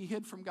sinned is he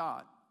hid from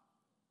God.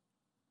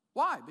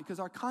 Why? Because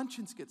our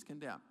conscience gets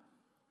condemned.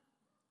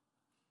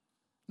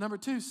 Number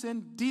two,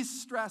 sin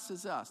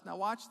distresses us. Now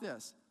watch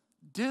this.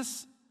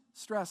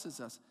 Distresses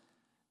us.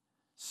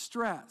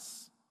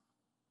 Stress.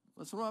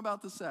 Listen what I'm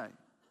about to say.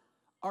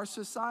 Our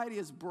society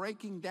is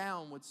breaking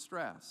down with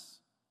stress.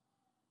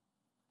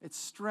 It's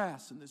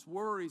stress and there's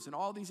worries and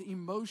all these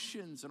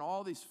emotions and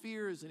all these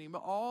fears and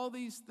all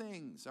these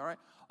things, all right?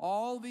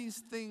 All these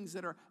things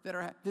that are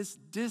this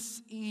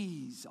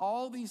dis-ease,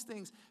 all these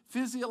things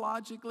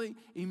physiologically,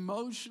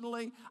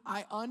 emotionally.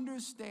 I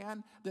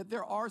understand that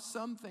there are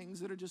some things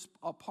that are just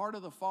a part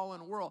of the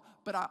fallen world,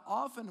 but I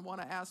often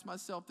want to ask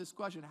myself this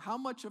question: how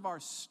much of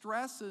our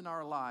stress in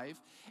our life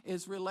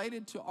is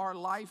related to our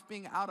life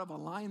being out of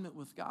alignment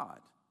with God?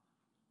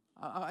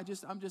 I'm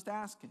just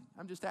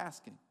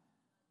asking.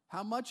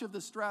 How much of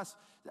the stress,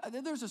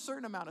 there's a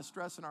certain amount of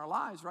stress in our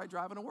lives, right?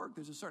 Driving to work,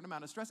 there's a certain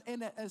amount of stress,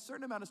 and a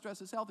certain amount of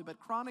stress is healthy, but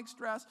chronic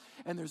stress,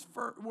 and there's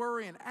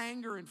worry and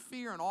anger and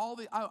fear and all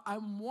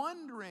I'm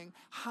wondering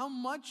how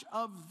much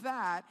of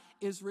that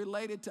is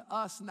related to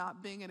us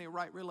not being in a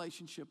right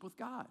relationship with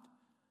God.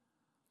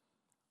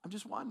 I'm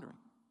just wondering.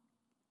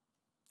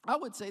 I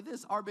would say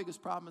this: our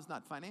biggest problem is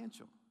not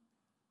financial.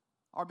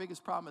 Our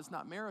biggest problem is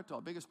not marital.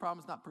 Our biggest problem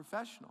is not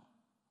professional.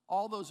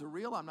 All those are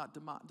real. I'm not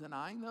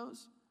denying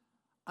those.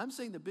 I'm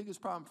saying the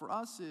biggest problem for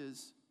us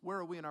is, where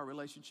are we in our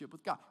relationship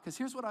with God? Because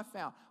here's what I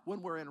found.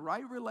 When we're in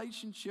right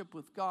relationship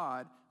with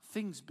God,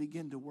 things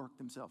begin to work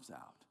themselves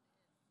out.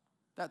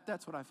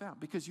 That's what I found.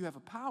 Because you have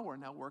a power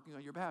now working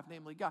on your behalf,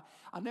 namely God.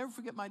 I'll never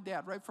forget my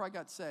dad. Right before I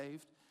got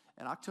saved,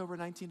 in October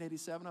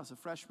 1987, I was a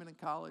freshman in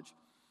college.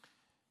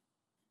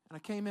 And I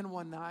came in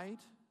one night,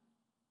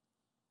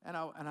 and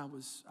I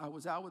was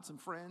out with some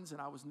friends,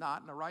 and I was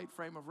not in the right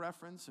frame of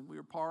reference, and we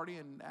were partying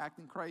and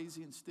acting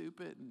crazy and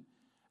stupid.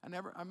 And I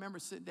remember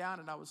sitting down,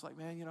 and I was like,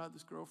 man, I have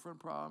this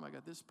girlfriend problem. I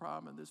got this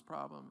problem and this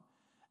problem.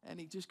 And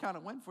he just kind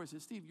of went for it. He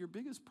said, Steve, your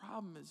biggest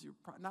problem is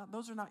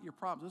those are not your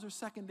problems. Those are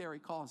secondary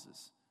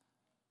causes.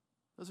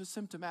 Those are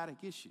symptomatic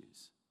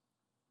issues.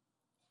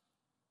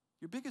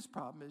 Your biggest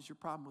problem is your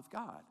problem with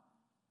God,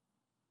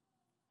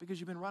 because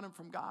you've been running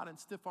from God and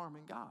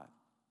stiff-arming God.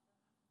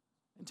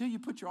 Until you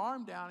put your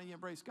arm down and you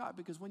embrace God.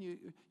 Because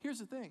here's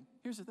the thing.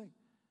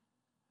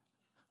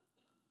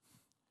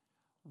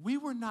 We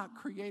were not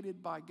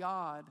created by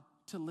God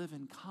to live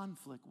in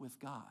conflict with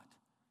God.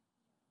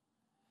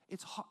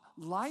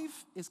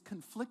 Life is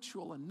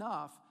conflictual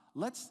enough.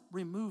 Let's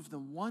remove the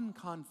one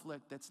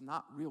conflict that's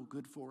not real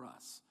good for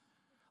us.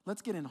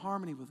 Let's get in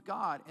harmony with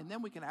God, and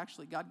then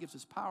God gives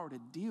us power to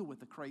deal with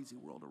the crazy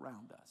world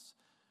around us.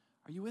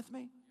 Are you with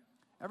me?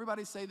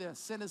 Everybody say this: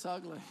 sin is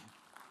ugly.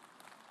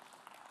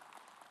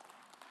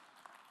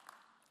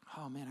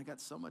 Oh, man, I got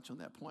so much on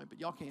that point, but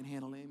y'all can't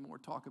handle any more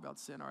talk about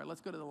sin. All right,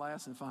 let's go to the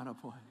last and final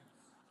point.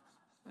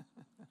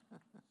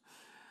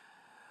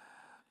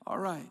 All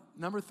right,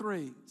 number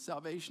 3,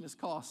 salvation is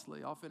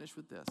costly. I'll finish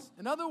with this.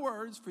 In other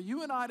words, for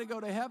you and I to go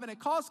to heaven, it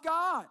costs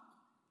God.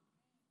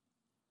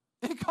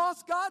 It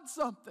costs God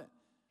something.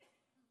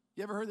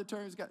 You ever heard the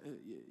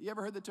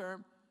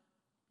term,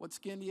 What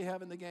skin do you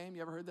have in the game?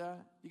 You ever heard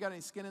that? You got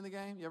any skin in the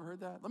game? You ever heard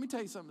that? Let me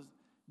tell you something.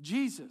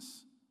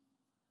 Jesus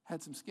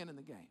had some skin in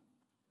the game.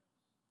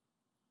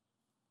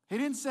 He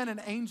didn't send an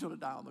angel to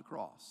die on the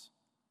cross.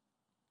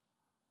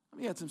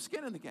 He had some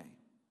skin in the game.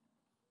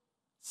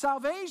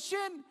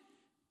 Salvation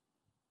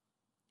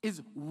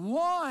is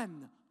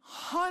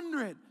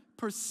 100%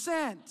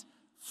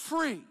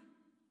 free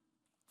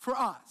for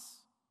us.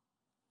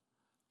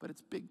 But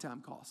it's big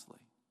time costly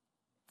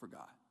for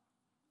God.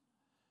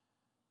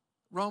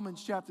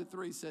 Romans chapter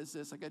 3 says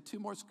this. I got two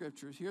more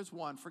scriptures. Here's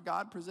one. For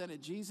God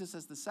presented Jesus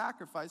as the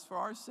sacrifice for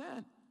our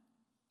sin.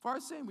 For our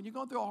sin. When you're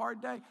going through a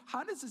hard day,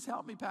 how does this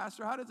help me,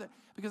 Pastor? How does it?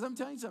 Because I'm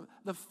telling you something.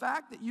 The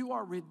fact that you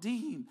are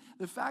redeemed,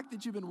 the fact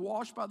that you've been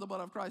washed by the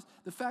blood of Christ,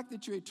 the fact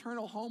that your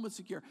eternal home is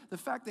secure, the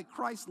fact that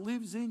Christ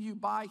lives in you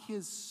by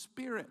his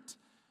Spirit,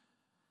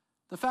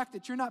 the fact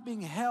that you're not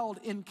being held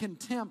in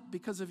contempt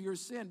because of your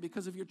sin,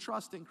 because of your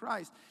trust in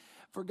Christ.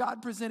 For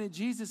God presented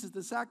Jesus as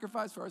the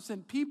sacrifice for our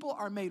sin. People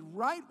are made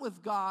right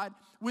with God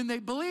when they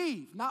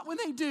believe, not when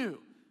they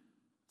do.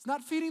 It's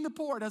not feeding the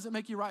poor doesn't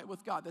make you right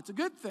with God. That's a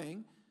good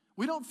thing.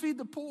 We don't feed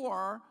the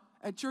poor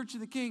at Church of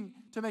the King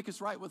to make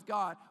us right with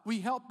God. We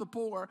help the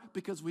poor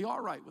because we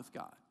are right with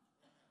God,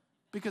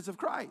 because of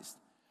Christ,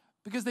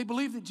 because they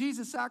believe that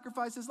Jesus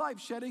sacrificed his life,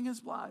 shedding his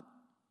blood.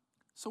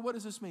 So what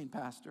does this mean,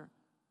 Pastor?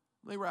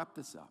 Let me wrap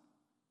this up.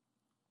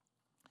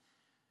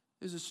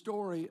 There's a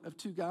story of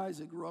two guys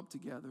that grew up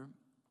together.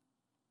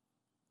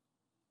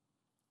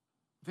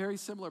 Very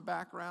similar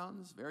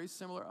backgrounds, very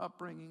similar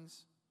upbringings.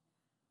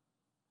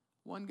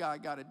 One guy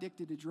got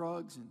addicted to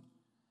drugs and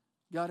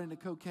got into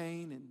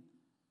cocaine and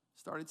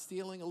started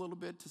stealing a little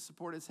bit to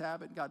support his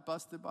habit and got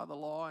busted by the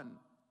law. And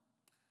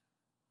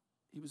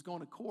he was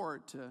going to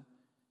court to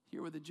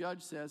hear what the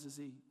judge says as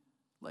he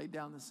laid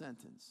down the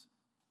sentence.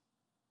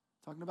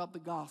 Talking about the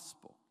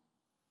gospel.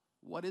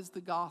 What is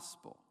the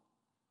gospel?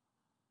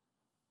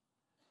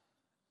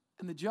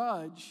 And the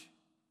judge,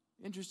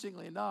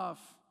 interestingly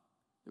enough,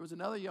 there was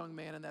another young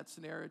man in that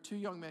scenario. Two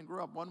young men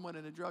grew up. One went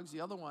into drugs. The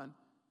other one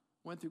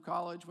went through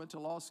college, went to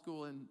law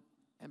school, and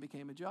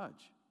became a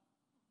judge.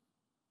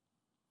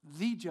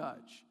 The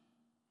judge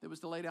that was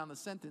to lay down the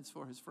sentence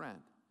for his friend.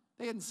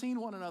 They hadn't seen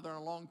one another in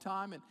a long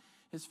time, and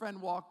his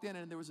friend walked in,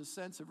 and there was a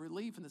sense of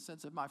relief in the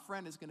sense of my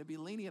friend is going to be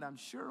lenient, I'm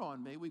sure,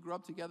 on me. We grew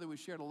up together. We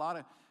shared a lot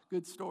of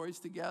good stories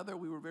together.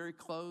 We were very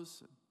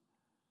close. It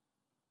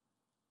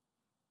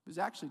was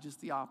actually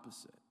just the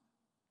opposite.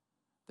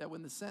 That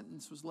when the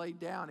sentence was laid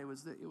down, it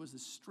was the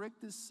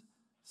strictest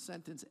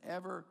sentence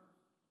ever,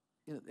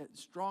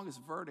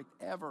 strongest verdict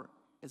ever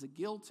as a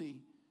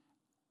guilty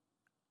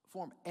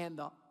form, and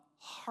the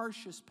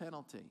harshest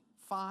penalty,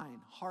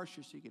 fine,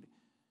 harshest you could.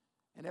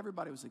 And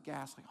everybody was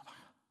aghast, like, oh my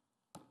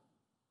God,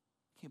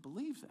 I can't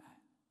believe that.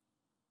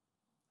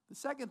 The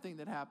second thing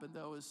that happened,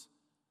 though, is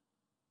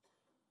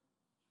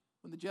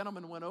when the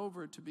gentleman went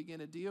over to begin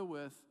to deal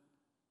with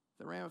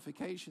the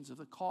ramifications of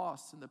the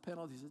costs and the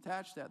penalties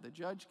attached to that, the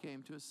judge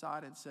came to his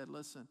side and said,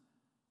 listen,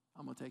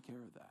 I'm going to take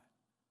care of that.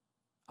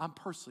 I'm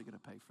personally going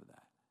to pay for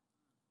that.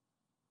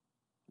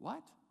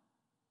 What?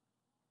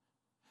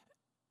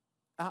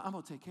 I'm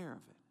going to take care of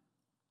it.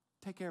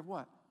 Take care of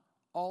what?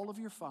 All of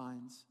your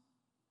fines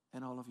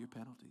and all of your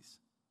penalties.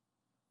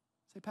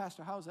 Say,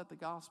 Pastor, how is that the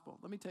gospel?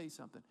 Let me tell you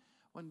something.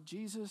 When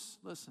Jesus,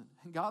 listen,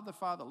 and God the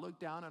Father looked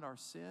down at our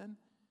sin,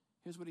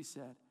 here's what he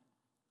said.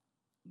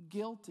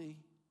 Guilty,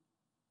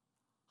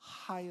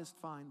 highest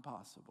fine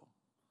possible.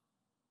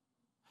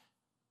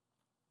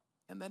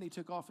 And then he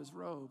took off his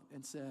robe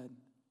and said,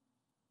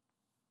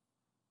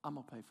 I'm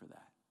going to pay for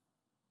that.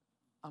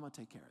 I'm going to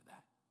take care of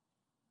that.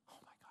 Oh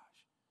my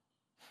gosh.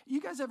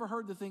 You guys ever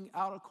heard the thing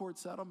out of court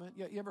settlement?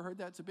 You ever heard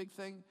that? It's a big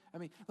thing. I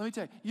mean, let me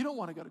tell you, you don't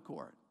want to go to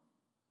court.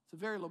 It's a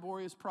very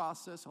laborious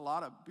process, a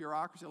lot of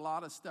bureaucracy, a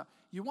lot of stuff.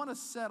 You want to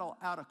settle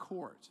out of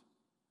court.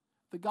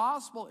 The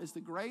gospel is the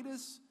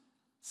greatest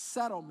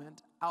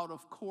settlement out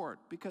of court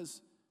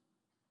because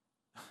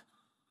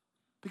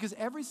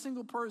every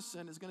single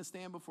person is going to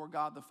stand before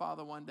God the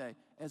Father one day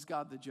as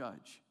God the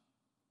judge.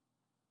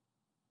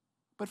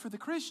 But for the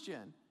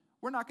Christian,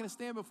 we're not going to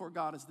stand before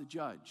God as the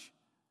judge.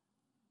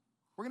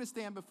 We're going to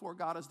stand before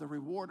God as the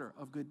rewarder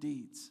of good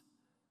deeds.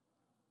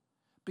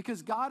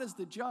 Because God is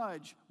the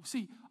judge.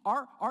 See,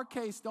 our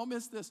case, don't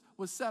miss this,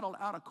 was settled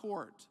out of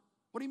court.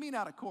 What do you mean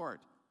out of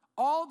court?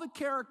 All the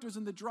characters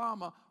in the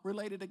drama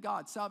related to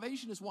God.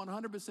 Salvation is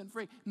 100%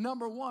 free.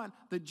 Number one,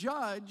 the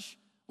judge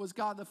was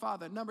God the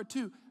Father. Number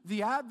two,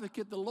 the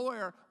advocate, the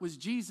lawyer, was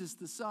Jesus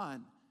the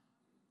Son.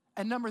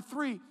 And number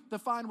three, the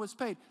fine was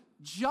paid.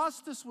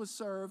 Justice was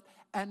served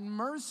and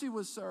mercy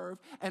was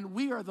served, and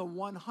we are the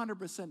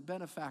 100%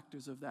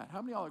 benefactors of that.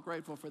 How many of y'all are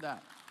grateful for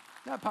that?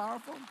 Isn't that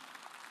powerful?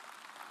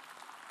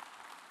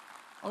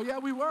 Oh yeah,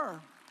 we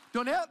were.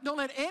 Don't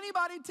let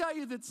anybody tell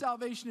you that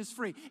salvation is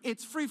free.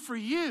 It's free for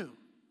you.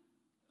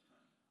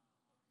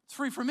 It's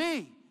free for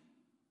me.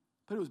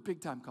 But it was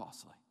big time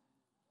costly.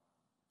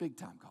 Big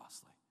time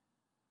costly.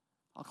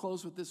 I'll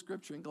close with this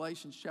scripture in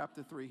Galatians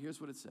chapter 3.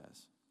 Here's what it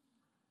says.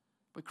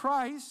 But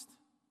Christ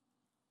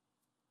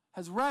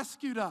has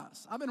rescued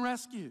us. I've been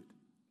rescued.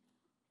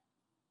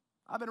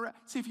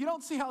 See, if you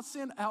don't see how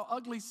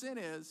ugly sin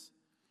is,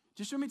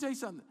 just let me tell you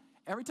something.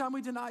 Every time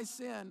we deny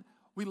sin,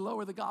 we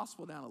lower the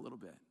gospel down a little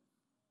bit.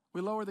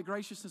 We lower the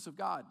graciousness of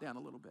God down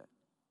a little bit.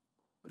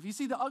 But if you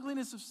see the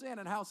ugliness of sin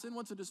and how sin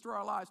wants to destroy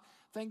our lives,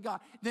 thank God,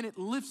 then it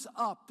lifts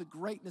up the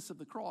greatness of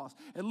the cross.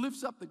 It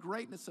lifts up the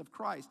greatness of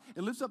Christ.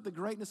 It lifts up the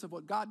greatness of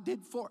what God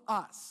did for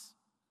us.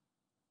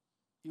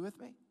 You with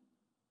me?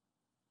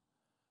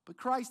 But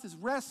Christ has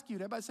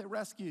rescued. Everybody say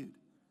rescued.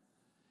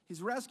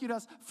 He's rescued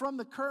us from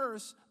the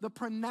curse, the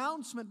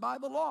pronouncement by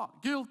the law.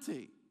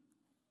 Guilty.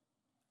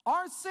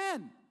 Our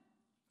sin.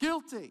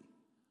 Guilty.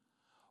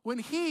 When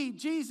he,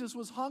 Jesus,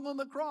 was hung on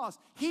the cross,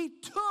 he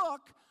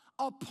took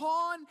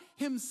upon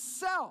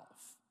himself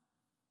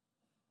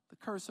the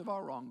curse of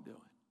our wrongdoing.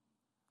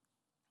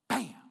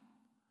 Bam!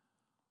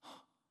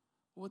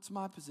 What's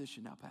my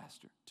position now,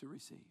 Pastor? To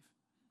receive.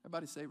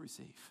 Everybody say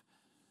receive.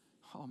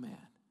 Oh, man.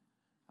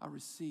 I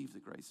receive the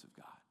grace of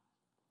God.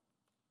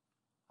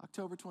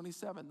 October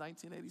 27,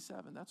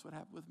 1987, that's what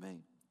happened with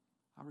me.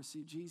 I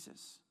received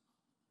Jesus.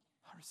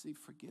 I received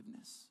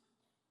forgiveness.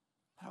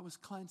 I was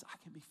cleansed. I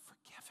can be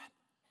forgiven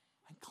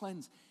and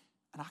cleansed,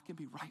 and I can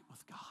be right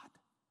with God.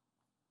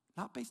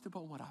 Not based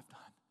upon what I've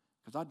done,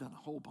 because I've done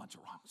a whole bunch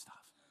of wrong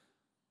stuff,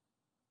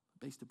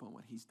 but based upon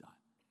what he's done.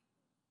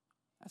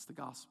 That's the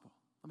gospel.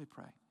 Let me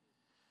pray.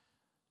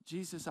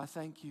 Jesus, I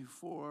thank you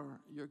for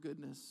your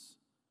goodness.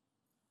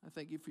 I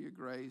thank you for your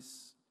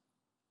grace,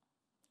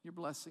 your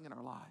blessing in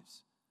our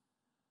lives.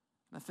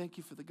 And I thank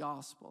you for the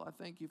gospel. I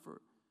thank you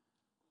for,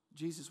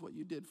 Jesus, what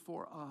you did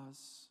for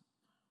us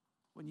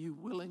when you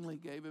willingly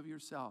gave of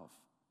yourself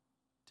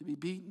to be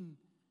beaten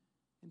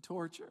and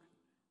tortured.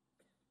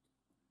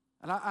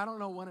 And I don't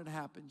know when it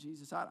happened,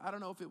 Jesus. I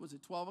don't know if it was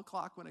at 12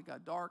 o'clock when it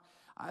got dark.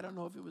 I don't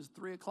know if it was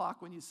 3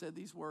 o'clock when you said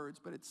these words.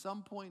 But at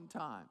some point in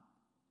time,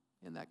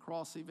 in that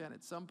cross event,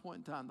 at some point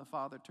in time, the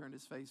Father turned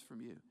his face from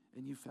you,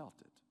 and you felt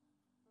it.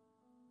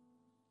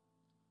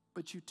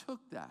 But you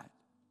took that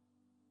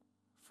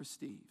for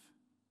Steve.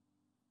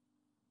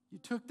 You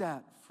took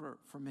that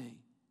for me.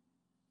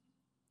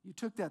 You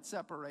took that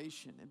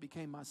separation and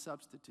became my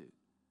substitute.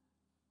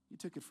 You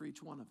took it for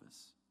each one of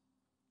us.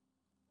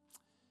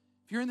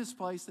 If you're in this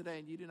place today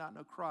and you do not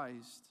know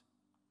Christ,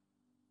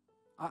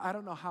 I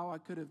don't know how I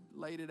could have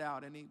laid it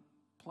out any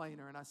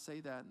plainer, and I say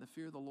that in the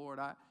fear of the Lord.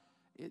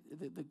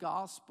 The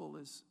gospel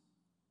is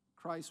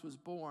Christ was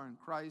born,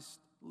 Christ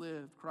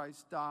lived,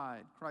 Christ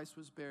died, Christ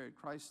was buried,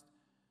 Christ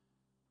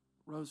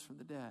rose from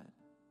the dead.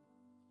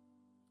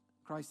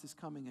 Christ is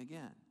coming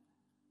again.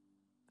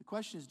 The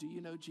question is, do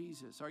you know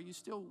Jesus? Are you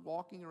still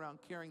walking around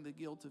carrying the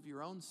guilt of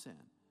your own sin?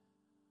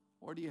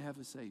 Or do you have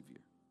a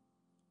Savior?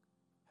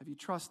 Have you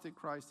trusted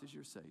Christ as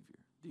your Savior?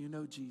 Do you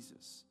know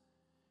Jesus?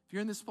 If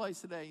you're in this place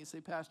today and you say,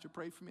 Pastor,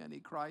 pray for me. I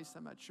need Christ.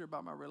 I'm not sure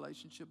about my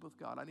relationship with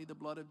God. I need the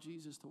blood of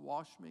Jesus to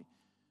wash me,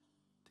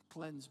 to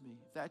cleanse me.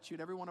 If that's you,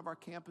 at every one of our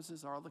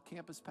campuses, all the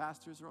campus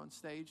pastors are on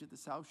stage at the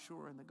South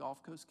Shore and the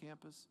Gulf Coast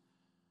campus.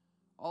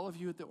 All of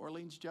you at the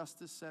Orleans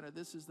Justice Center,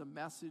 this is the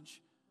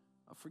message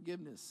of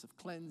forgiveness, of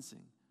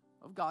cleansing,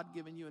 of God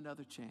giving you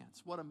another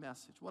chance. What a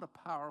message. What a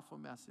powerful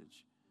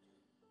message.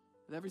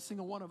 And every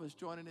single one of us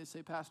join in and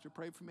say, Pastor,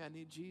 pray for me. I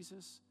need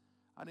Jesus.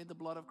 I need the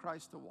blood of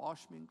Christ to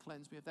wash me and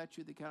cleanse me. If that's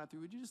you at the count of 3,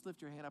 would you just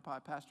lift your hand up high?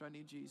 Pastor, I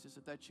need Jesus.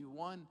 If that's you,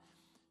 1,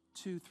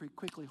 2, 3,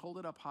 quickly hold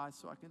it up high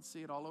so I can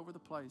see it all over the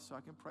place so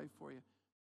I can pray for you.